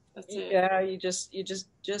 That's it. Yeah, you just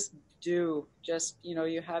do. You know,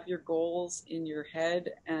 you have your goals in your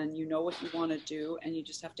head and you know what you want to do, and you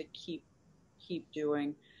just have to keep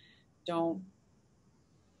doing. Don't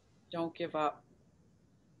give up.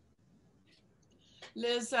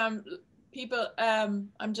 Liz, people, I'm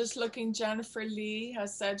just looking, Jennifer Lee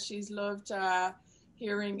has said she's loved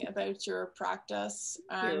hearing about your practice,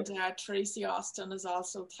 and Tracy Austin has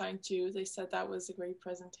also thanked you. They said that was a great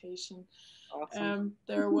presentation. Awesome.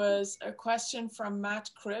 There was a question from Matt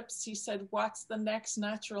Cripps. He said, what's the next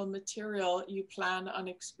natural material you plan on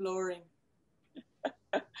exploring?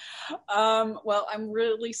 Well, I'm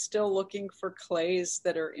really still looking for clays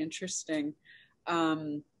that are interesting.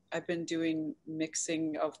 I've been doing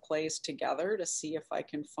mixing of clays together to see if I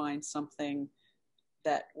can find something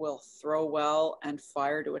that will throw well and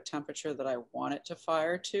fire to a temperature that I want it to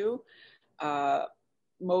fire to.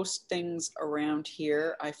 Most things around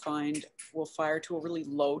here I find will fire to a really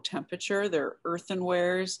low temperature. They're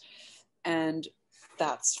earthenwares, and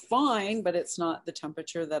that's fine, but it's not the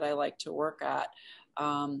temperature that I like to work at.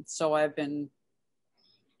 So I've been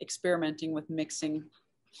experimenting with mixing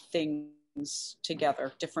things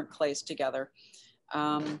together, different clays together.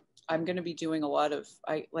 I'm going to be doing a lot of,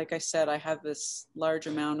 like I said, I have this large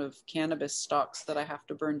amount of cannabis stalks that I have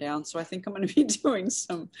to burn down. So I think I'm going to be doing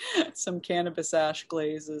some cannabis ash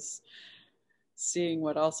glazes, seeing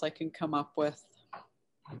what else I can come up with.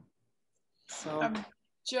 So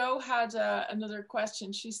Jo had another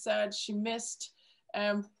question. She said she missed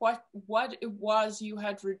what it was you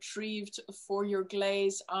had retrieved for your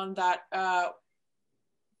glaze on that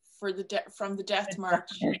from the Death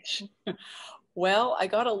March. Well, I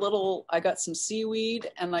got some seaweed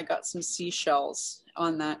and I got some seashells,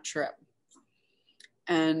 on that trip.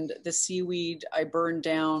 And the seaweed I burned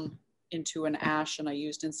down into an ash and I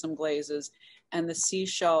used in some glazes. And the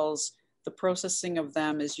seashells, the processing of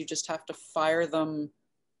them is you just have to fire them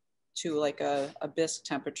to like a bisque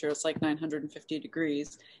temperature. It's like 950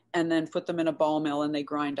 degrees, and then put them in a ball mill and they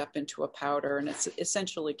grind up into a powder. And it's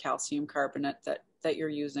essentially calcium carbonate that you're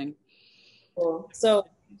using. Cool. So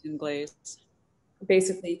in glaze.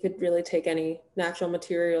 Basically, you could really take any natural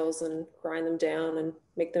materials and grind them down and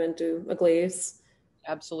make them into a glaze.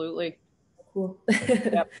 Absolutely. Cool.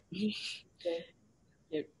 Yep.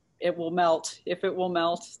 It will melt. If it will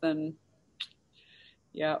melt, then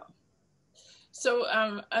yeah. So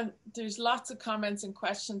there's lots of comments and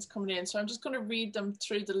questions coming in, so I'm just going to read them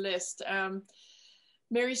through the list.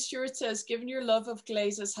 Mary Stewart says, given your love of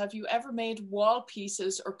glazes, have you ever made wall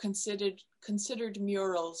pieces or considered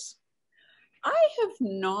murals? I have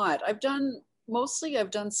not. I've done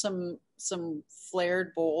some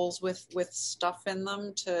flared bowls with stuff in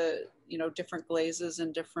them to, you know, different glazes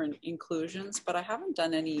and different inclusions, but I haven't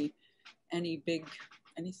done anything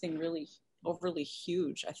really overly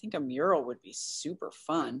huge. I think a mural would be super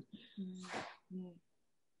fun. Mm-hmm.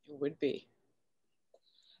 It would be.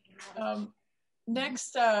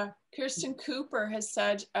 Next, Kirsten Cooper has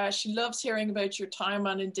said she loves hearing about your time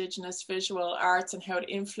on Indigenous Visual Arts and how it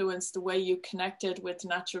influenced the way you connected with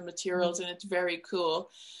natural materials, and it's very cool.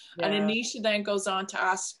 Yeah. And Anisha then goes on to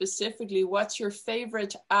ask specifically, what's your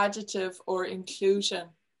favorite adjective or inclusion?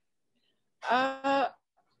 I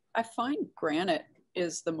find granite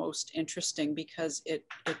is the most interesting because it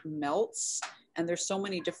melts, and there's so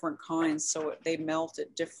many different kinds, so they melt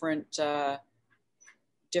at different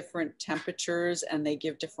temperatures, and they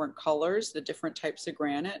give different colors, the different types of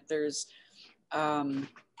granite. There's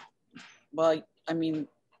well, I mean,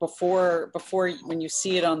 before when you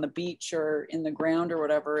see it on the beach or in the ground or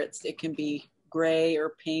whatever, it can be gray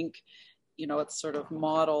or pink, you know, it's sort of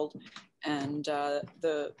mottled. And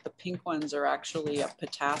the pink ones are actually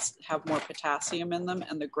have more potassium in them,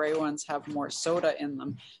 and the gray ones have more soda in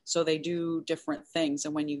them. So they do different things.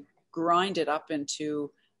 And when you grind it up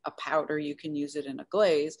into a powder, you can use it in a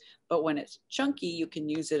glaze. But when it's chunky, you can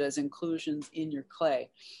use it as inclusions in your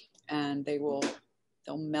clay, and they'll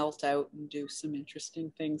melt out and do some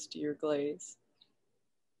interesting things to your glaze.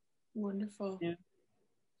 Wonderful. Yeah.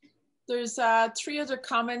 There's 3 other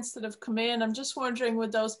comments that have come in. I'm just wondering,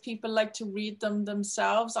 would those people like to read them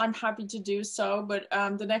themselves? I'm happy to do so, but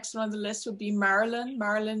the next one on the list would be Marilyn.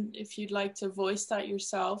 Marilyn, if you'd like to voice that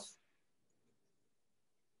yourself.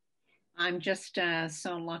 I'm just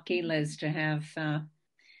so lucky, Liz, to have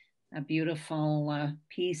a beautiful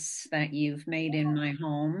piece that you've made in my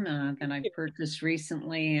home that I purchased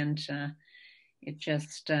recently, and it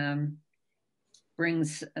just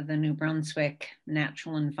brings the New Brunswick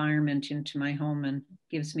natural environment into my home and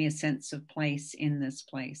gives me a sense of place in this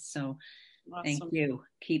place. So awesome. Thank you.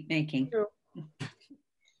 Keep making.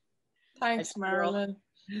 Thanks, Marilyn.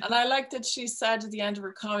 And I like that she said at the end of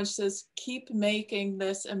her comment, she says, keep making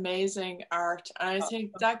this amazing art. And I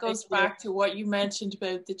think that goes back to what you mentioned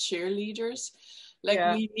about the cheerleaders. Like,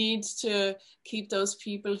 we need to keep those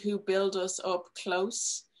people who build us up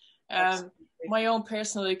close. My own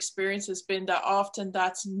personal experience has been that often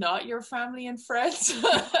that's not your family and friends.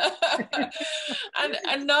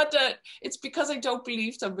 and not that it's because I don't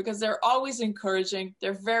believe them, because they're always encouraging,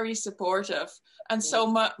 they're very supportive. And so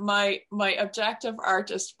my objective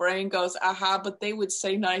artist brain goes, aha, but they would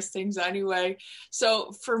say nice things anyway.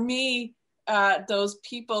 So for me, those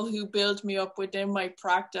people who build me up within my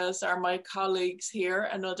practice are my colleagues here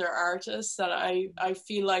and other artists that I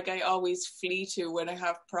feel like I always flee to when I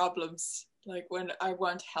have problems, like when I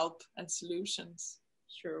want help and solutions.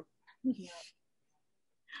 True. Yeah.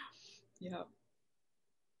 Yeah.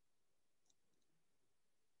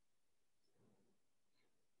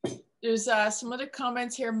 There's some other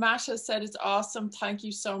comments here. Masha said it's awesome. Thank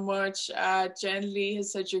you so much. Jen Lee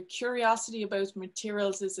has said your curiosity about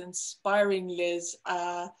materials is inspiring, Liz.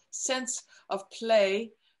 Sense of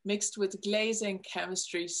play mixed with glazing,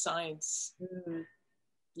 chemistry, science.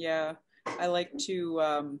 Yeah, I like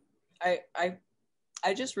to,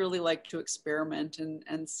 I just really like to experiment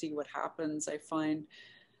and see what happens. I find,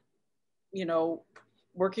 you know,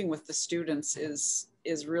 working with the students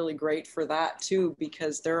is really great for that too,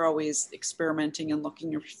 because they're always experimenting and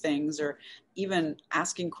looking for things, or even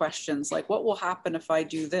asking questions like, what will happen if I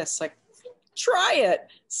do this? Like, try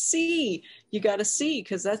it, see, you got to see,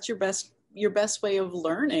 because that's your best way of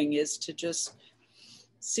learning, is to just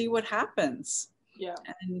see what happens. Yeah.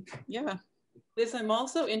 And yeah. Liz, I'm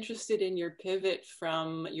also interested in your pivot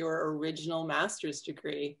from your original master's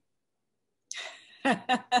degree.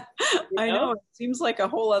 I know, it seems like a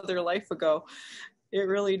whole other life ago. It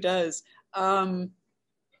really does.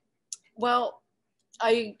 Well,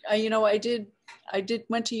 I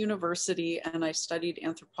went to university and I studied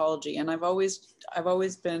anthropology, and I've always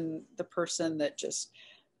been the person that just,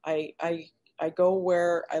 I go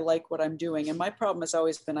where I like what I'm doing. And my problem has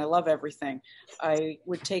always been, I love everything. I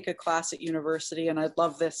would take a class at university and I'd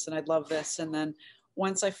love this and I'd love this. And then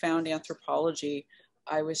once I found anthropology,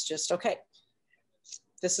 I was just, okay,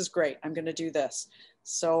 this is great. I'm going to do this.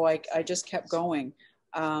 So I just kept going.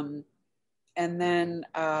 And then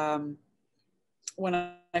when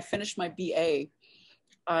I finished my BA,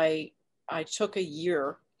 I took a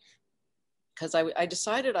year, because I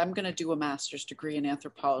decided I'm going to do a master's degree in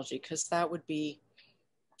anthropology, because that would be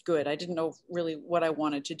good. I didn't know really what I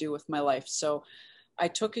wanted to do with my life. So I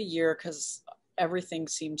took a year because everything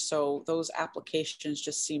seemed so, those applications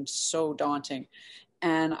just seemed so daunting.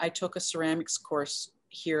 And I took a ceramics course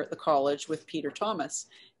here at the college with Peter Thomas.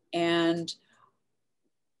 And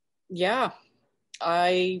yeah,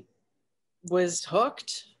 I was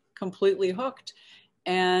hooked, completely hooked.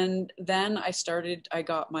 And then I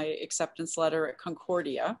got my acceptance letter at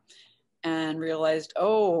Concordia and realized,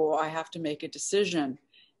 oh, I have to make a decision.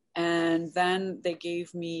 And then they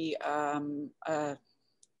gave me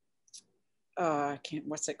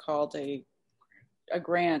what's it called? A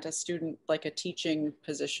grant, a student, like a teaching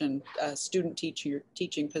position, a student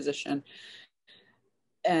teaching position.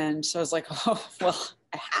 And so I was like, oh, well,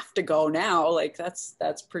 I have to go now. Like that's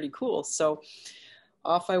pretty cool. So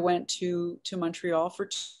off I went to Montreal for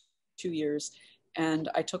 2 years, and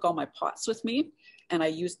I took all my pots with me and I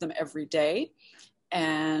used them every day.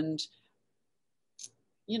 And,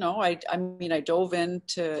 you know, I mean, I dove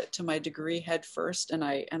into my degree head first, and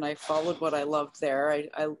I followed what I loved there.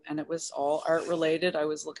 And it was all art related. I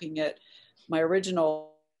was looking at, my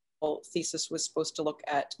original thesis was supposed to look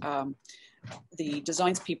at the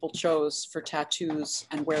designs people chose for tattoos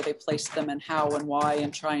and where they placed them and how and why,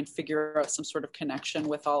 and try and figure out some sort of connection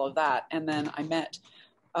with all of that. And then I met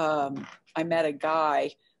a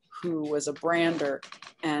guy who was a brander,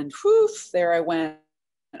 and whew, there I went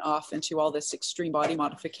off into all this extreme body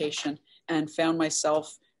modification, and found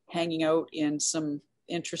myself hanging out in some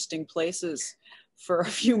interesting places for a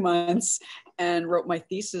few months and wrote my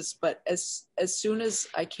thesis. But as soon as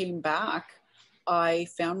I came back, I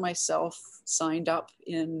found myself signed up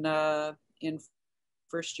in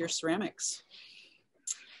first year ceramics.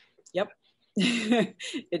 Yep.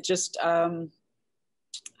 It just, I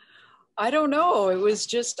don't know. It was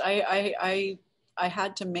just, I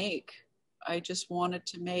had to make. I just wanted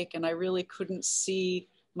to make, and I really couldn't see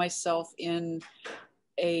myself in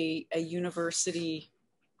a university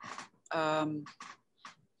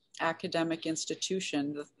academic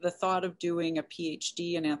institution. The thought of doing a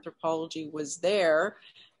PhD in anthropology was there,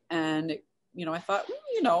 and you know, I thought,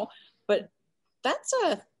 you know, but that's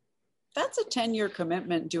a 10-year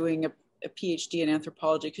commitment doing a PhD in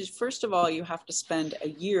anthropology, because first of all, you have to spend a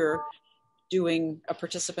year doing a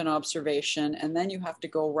participant observation, and then you have to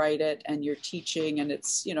go write it, and you're teaching, and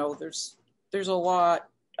it's, you know, there's a lot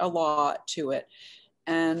to it.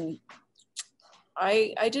 And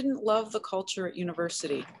I didn't love the culture at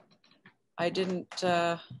university. I didn't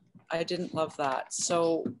love that.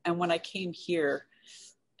 So, and when I came here,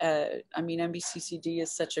 I mean, NBCCD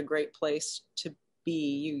is such a great place to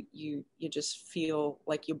be. You just feel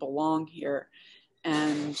like you belong here.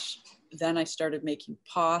 And then I started making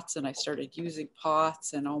pots, and I started using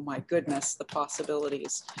pots, and oh my goodness, the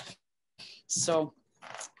possibilities. So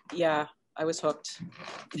yeah, I was hooked.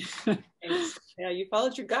 Yeah, you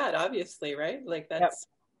followed your gut, obviously, right? Like that's,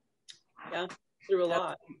 yep. Yeah, through a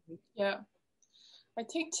lot. Yeah. I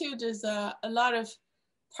think too, there's a lot of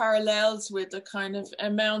parallels with the kind of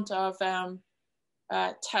amount of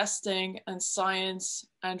testing and science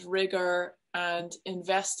and rigor and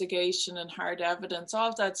investigation and hard evidence, all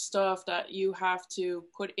of that stuff that you have to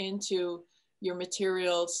put into your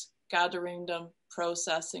materials, gathering them,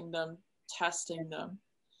 processing them, testing them.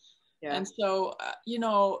 Yeah. And so, you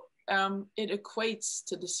know, it equates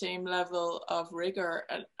to the same level of rigor.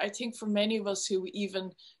 And I think for many of us who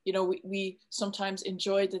even, you know, we sometimes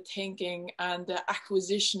enjoy the thinking and the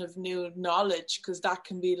acquisition of new knowledge, because that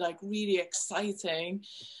can be like really exciting.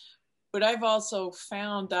 But I've also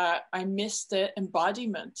found that I miss the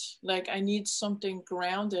embodiment. Like I need something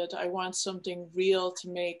grounded. I want something real to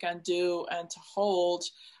make and do and to hold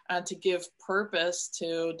and to give purpose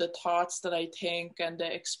to the thoughts that I think and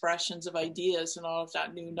the expressions of ideas and all of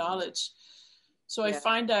that new knowledge. So yeah. I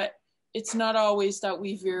find that it's not always that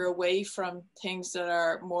we veer away from things that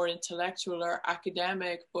are more intellectual or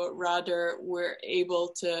academic, but rather we're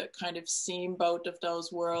able to kind of seam both of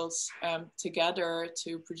those worlds together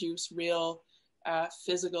to produce real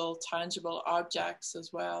physical, tangible objects as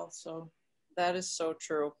well. So that is so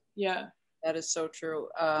true. Yeah, that is so true.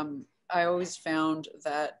 I always found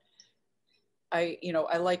that I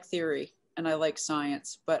like theory and I like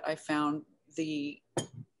science, but I found the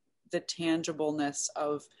tangibleness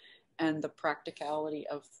of and the practicality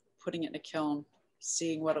of putting it in a kiln,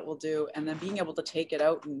 seeing what it will do, and then being able to take it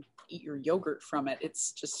out and eat your yogurt from it.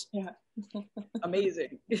 It's just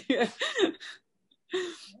amazing.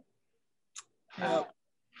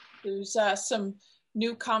 There's some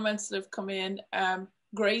new comments that have come in.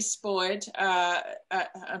 Grace Boyd,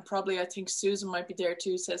 and probably I think Susan might be there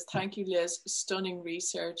too, says, thank you, Liz, stunning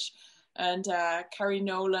research. And Carrie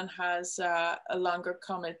Nolan has a longer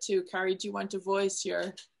comment too. Carrie, do you want to voice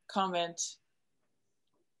your comment?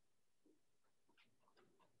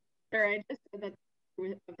 Sure, I just said that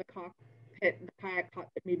with the cockpit, the kayak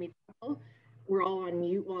cockpit made me chuckle. We're all on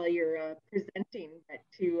mute while you're presenting, but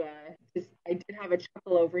I did have a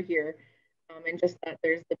chuckle over here, and just that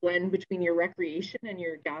there's the blend between your recreation and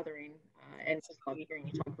your gathering, and just love hearing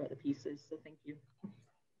you talk about the pieces. So thank you.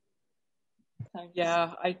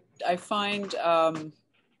 Yeah, I find I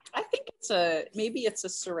think maybe it's a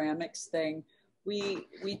ceramics thing. We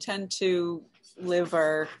tend to live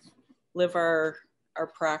our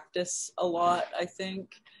practice a lot. I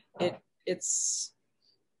think it's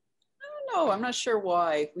I don't know, I'm not sure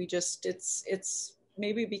why. We just it's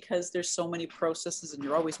maybe because there's so many processes and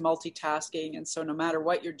you're always multitasking, and so no matter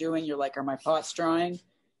what you're doing, you're like, are my pots drying?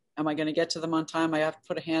 Am I going to get to them on time? I have to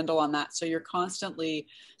put a handle on that. So you're constantly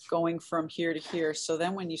going from here to here. So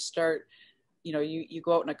then when you start, you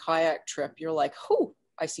go out on a kayak trip, you're like, whoo,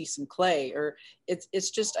 I see some clay. Or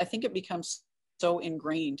it's just, I think it becomes so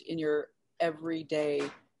ingrained in your everyday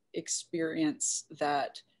experience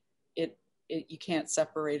that you can't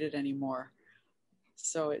separate it anymore.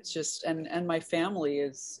 So it's just, and my family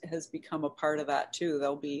has become a part of that too.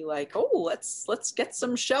 They'll be like, oh, let's get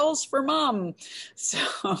some shells for mom. So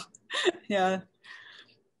yeah,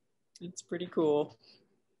 it's pretty cool.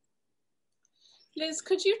 Liz,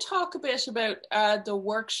 could you talk a bit about the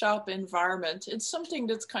workshop environment? It's something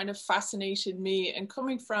that's kind of fascinated me, and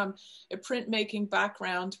coming from a printmaking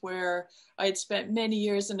background where I had spent many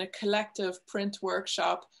years in a collective print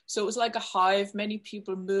workshop. So it was like a hive, many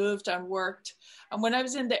people moved and worked. And when I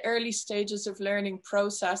was in the early stages of learning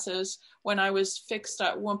processes, when I was fixed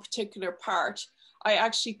at one particular part, I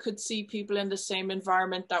actually could see people in the same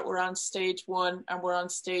environment that were on stage 1 and were on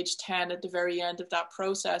stage 10 at the very end of that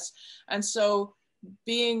process. And so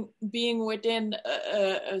being within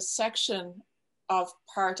a section of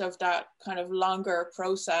part of that kind of longer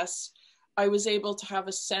process, I was able to have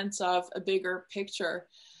a sense of a bigger picture,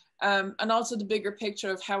 and also the bigger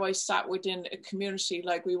picture of how I sat within a community,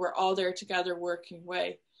 like we were all there together working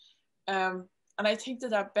away. And I think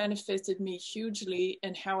that benefited me hugely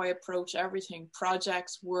in how I approach everything,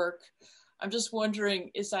 projects, work. I'm just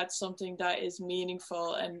wondering, is that something that is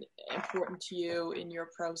meaningful and important to you in your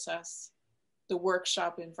process? The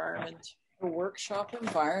workshop environment. The workshop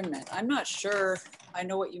environment. I'm not sure I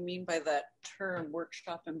know what you mean by that term,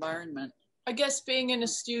 workshop environment. I guess being in a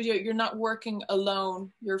studio, you're not working alone.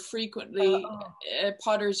 You're frequently,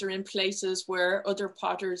 potters are in places where other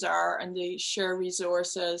potters are, and they share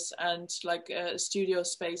resources, and like a studio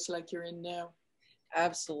space like you're in now.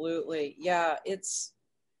 Absolutely. Yeah,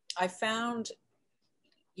 I found,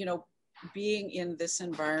 being in this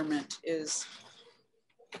environment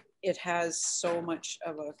it has so much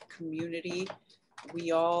of a community.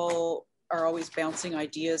 We all are always bouncing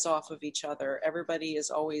ideas off of each other. Everybody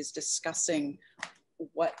is always discussing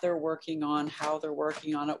what they're working on, how they're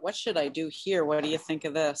working on it. What should I do here? What do you think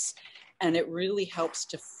of this? And it really helps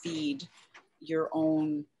to feed your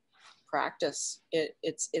own practice.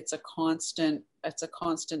 It's a constant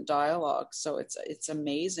dialogue. So it's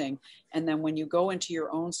amazing. And then when you go into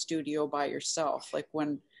your own studio by yourself, like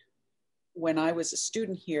when I was a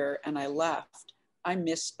student here and I left, I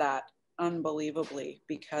missed that unbelievably,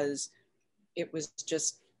 because it was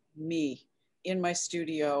just me in my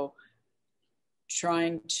studio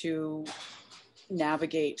trying to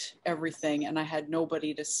navigate everything. And I had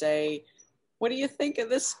nobody to say, what do you think of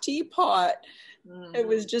this teapot? Mm-hmm. It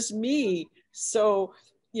was just me. So,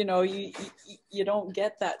 you don't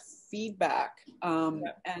get that feedback.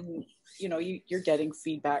 And, you're getting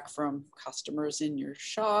feedback from customers in your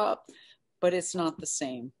shop, but it's not the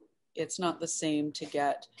same. It's not the same to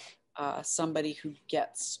get somebody who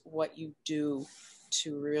gets what you do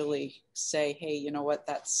to really say, hey, you know what,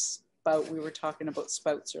 that's spout. We were talking about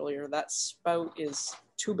spouts earlier. That spout is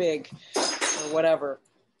too big or whatever,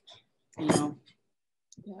 you know.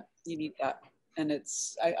 Yeah, you need that. And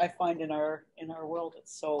it's, I find in our world,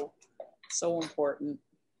 it's so important.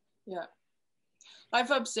 Yeah.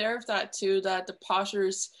 I've observed that too, that the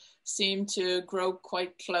potters seem to grow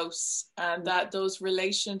quite close, and that those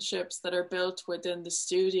relationships that are built within the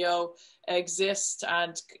studio exist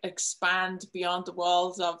and expand beyond the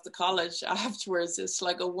walls of the college afterwards. It's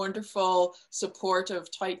like a wonderful, supportive,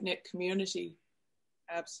 tight-knit community.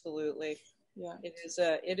 Absolutely. Yeah.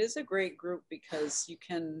 It is a great group, because you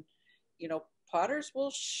can, you know, potters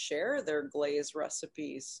will share their glaze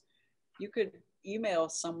recipes. You could email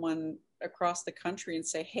someone across the country and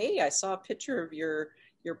say, hey, I saw a picture of your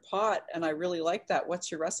pot and I really like that.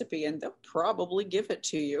 What's your recipe? And they'll probably give it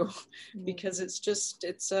to you because it's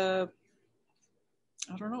I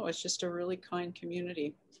don't know, it's just a really kind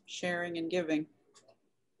community, sharing and giving.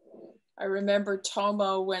 I remember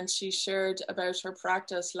Tomo, when she shared about her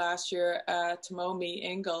practice last year at Tomomi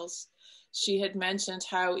Ingalls, she had mentioned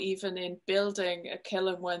how even in building a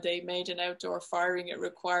kiln, when they made an outdoor firing, it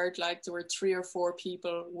required, like, there were 3 or 4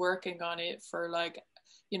 people working on it for, like,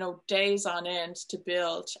 you know, days on end to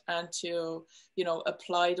build and to, you know,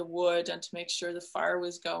 apply the wood and to make sure the fire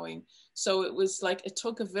was going. So it was like, it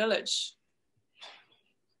took a village.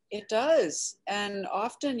 It does. And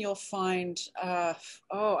often you'll find, I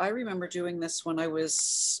remember doing this when I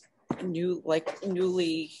was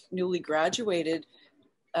newly graduated.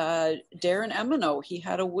 Darren Emino, he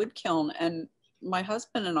had a wood kiln, and my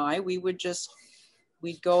husband and I,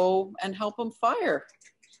 we'd go and help him fire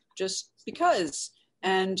just because.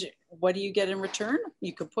 And what do you get in return?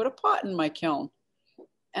 You could put a pot in my kiln.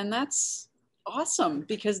 And that's awesome,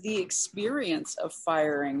 because the experience of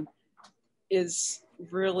firing is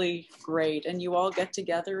really great. And you all get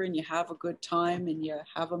together and you have a good time and you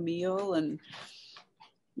have a meal, and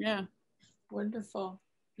yeah. Wonderful.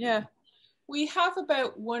 Yeah. We have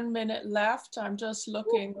about 1 minute left. I'm just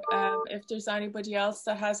looking if there's anybody else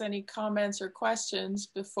that has any comments or questions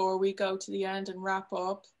before we go to the end and wrap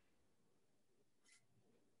up.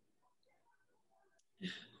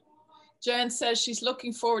 Jen says she's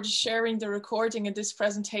looking forward to sharing the recording of this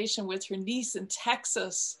presentation with her niece in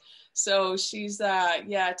Texas. So she's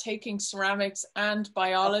taking ceramics and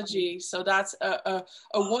biology. So that's a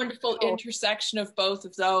wonderful intersection of both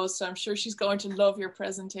of those. So I'm sure she's going to love your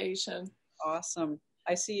presentation. Awesome.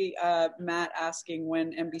 I see Matt asking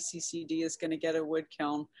when NBCCD is going to get a wood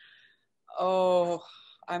kiln. Oh,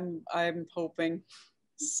 I'm hoping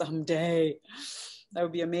someday. That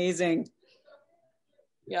would be amazing.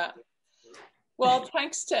 Yeah. Well,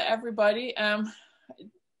 thanks to everybody. I'm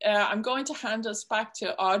going to hand us back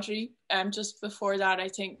to Audrey. Just before that, I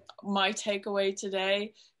think my takeaway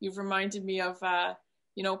today, you've reminded me of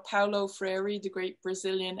Paulo Freire, the great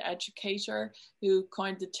Brazilian educator, who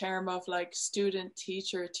coined the term of like student,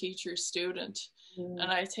 teacher, teacher, student.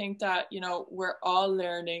 And I think that, you know, we're all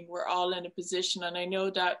learning, we're all in a position. And I know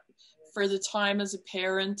that for the time as a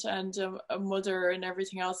parent and a mother and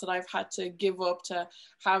everything else that I've had to give up to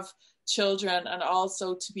have children and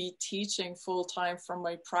also to be teaching full time from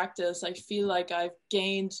my practice, I feel like I've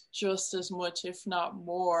gained just as much, if not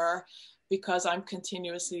more, because I'm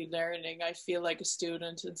continuously learning. I feel like a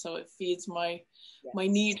student, and so it feeds my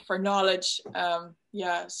need for knowledge.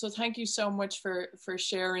 So thank you so much for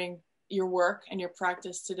sharing your work and your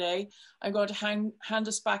practice today. I'm going to hand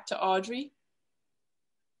us back to Audrey.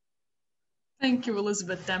 Thank you,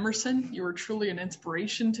 Elizabeth Demerson. You were truly an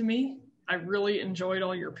inspiration to me. I really enjoyed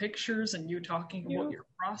all your pictures and you talking about your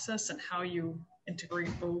process and how you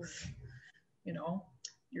integrate both, you know,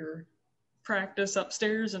 your practice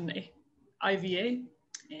upstairs and IVA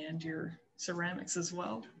and your ceramics as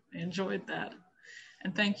well. I enjoyed that.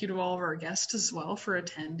 And thank you to all of our guests as well for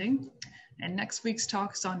attending. And next week's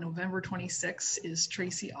talks on November 26th is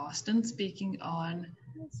Tracy Austin speaking on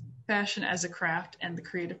fashion as a craft and the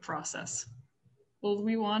creative process. Well,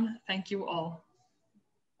 we won. Thank you all.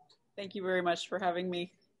 Thank you very much for having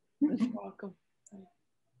me. You're welcome.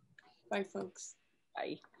 Bye, folks.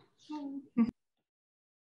 Bye.